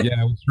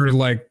 Yeah, we started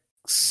like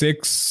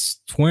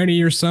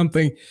 6:20 or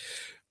something.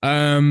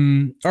 All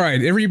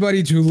right,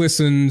 everybody who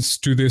listens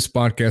to this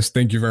podcast,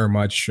 thank you very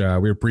much.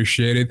 We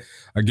appreciate it.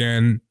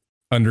 Again,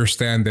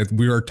 understand that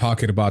we are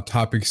talking about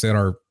topics that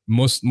are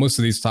most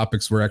of these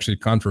topics were actually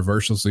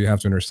controversial, so you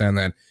have to understand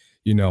that,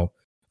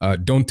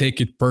 don't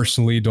take it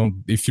personally.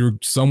 If you're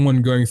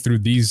someone going through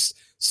these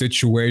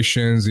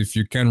situations, if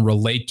you can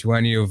relate to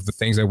any of the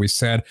things that we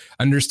said,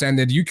 understand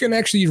that you can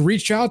actually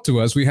reach out to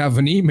us. We have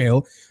an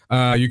email.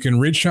 You can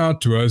reach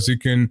out to us. You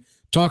can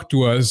talk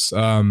to us.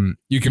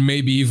 You can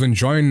maybe even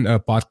join a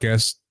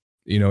podcast,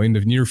 in the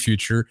near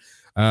future.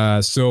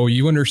 So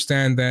you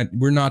understand that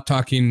we're not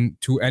talking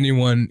to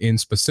anyone in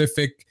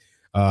specific.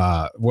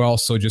 We're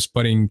also just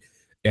putting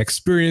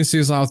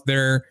experiences out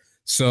there.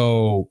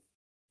 So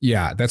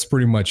yeah, that's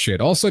pretty much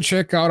it. Also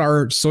check out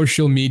our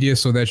social media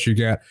so that you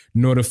get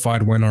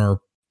notified when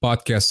our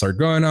podcasts are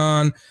going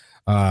on.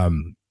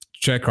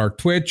 Check our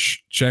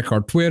Twitch, check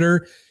our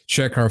Twitter,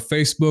 check our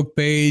Facebook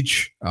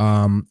page,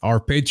 our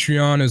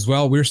Patreon as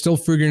well. We're still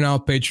figuring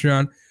out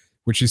Patreon,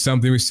 which is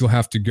something we still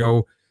have to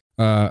go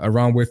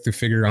around with to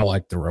figure out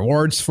like the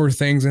rewards for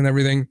things and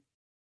everything.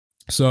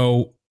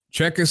 So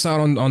check us out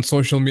on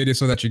social media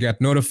so that you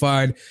get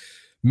notified.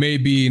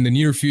 Maybe in the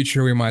near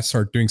future, we might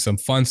start doing some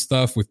fun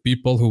stuff with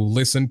people who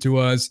listen to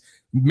us.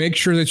 Make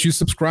sure that you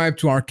subscribe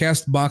to our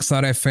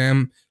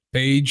Castbox.fm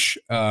page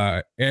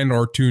and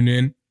or tune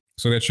in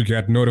so that you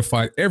get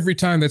notified every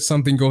time that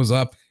something goes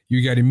up.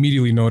 You get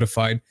immediately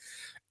notified.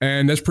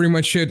 And that's pretty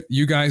much it.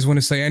 You guys want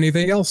to say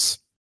anything else?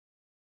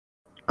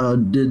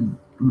 Did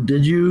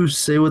you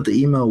say what the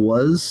email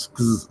was?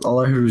 Because all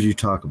I heard was you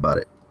talk about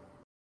it.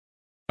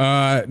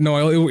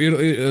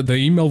 No, the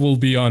email will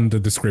be on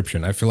the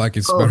description. I feel like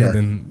it's better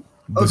than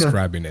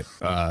describing it.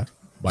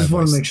 Just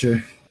want to make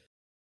sure.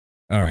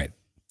 All right.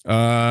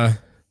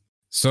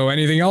 So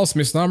anything else,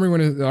 Miss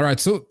Namri? All right.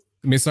 So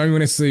Miss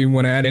Namri, you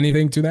want to add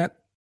anything to that?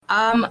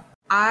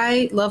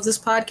 I love this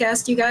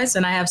podcast, you guys,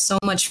 and I have so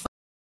much fun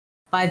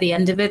by the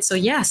end of it. So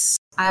yes,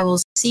 I will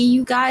see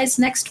you guys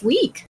next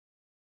week.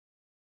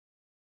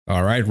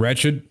 All right,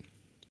 Wretched.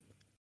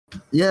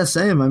 Yeah,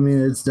 same. I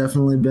mean, it's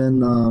definitely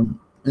been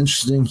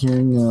interesting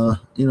hearing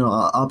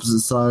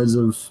opposite sides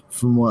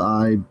from what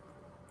I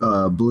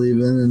believe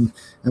in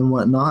and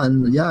whatnot.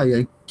 And yeah,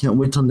 I can't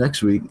wait till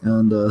next week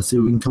and see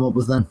what we can come up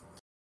with then.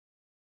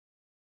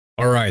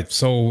 All right,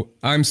 so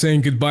I'm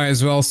saying goodbye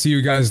as well. See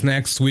you guys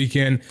next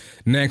weekend,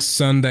 next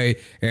Sunday,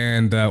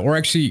 and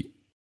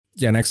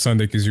next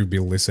Sunday because you'll be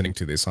listening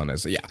to this on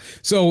us. Yeah,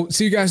 so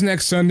see you guys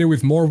next Sunday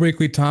with more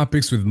weekly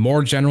topics, with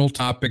more general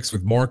topics,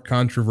 with more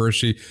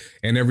controversy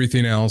and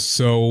everything else.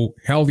 So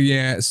hell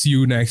yeah, see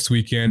you next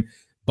weekend.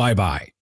 Bye bye.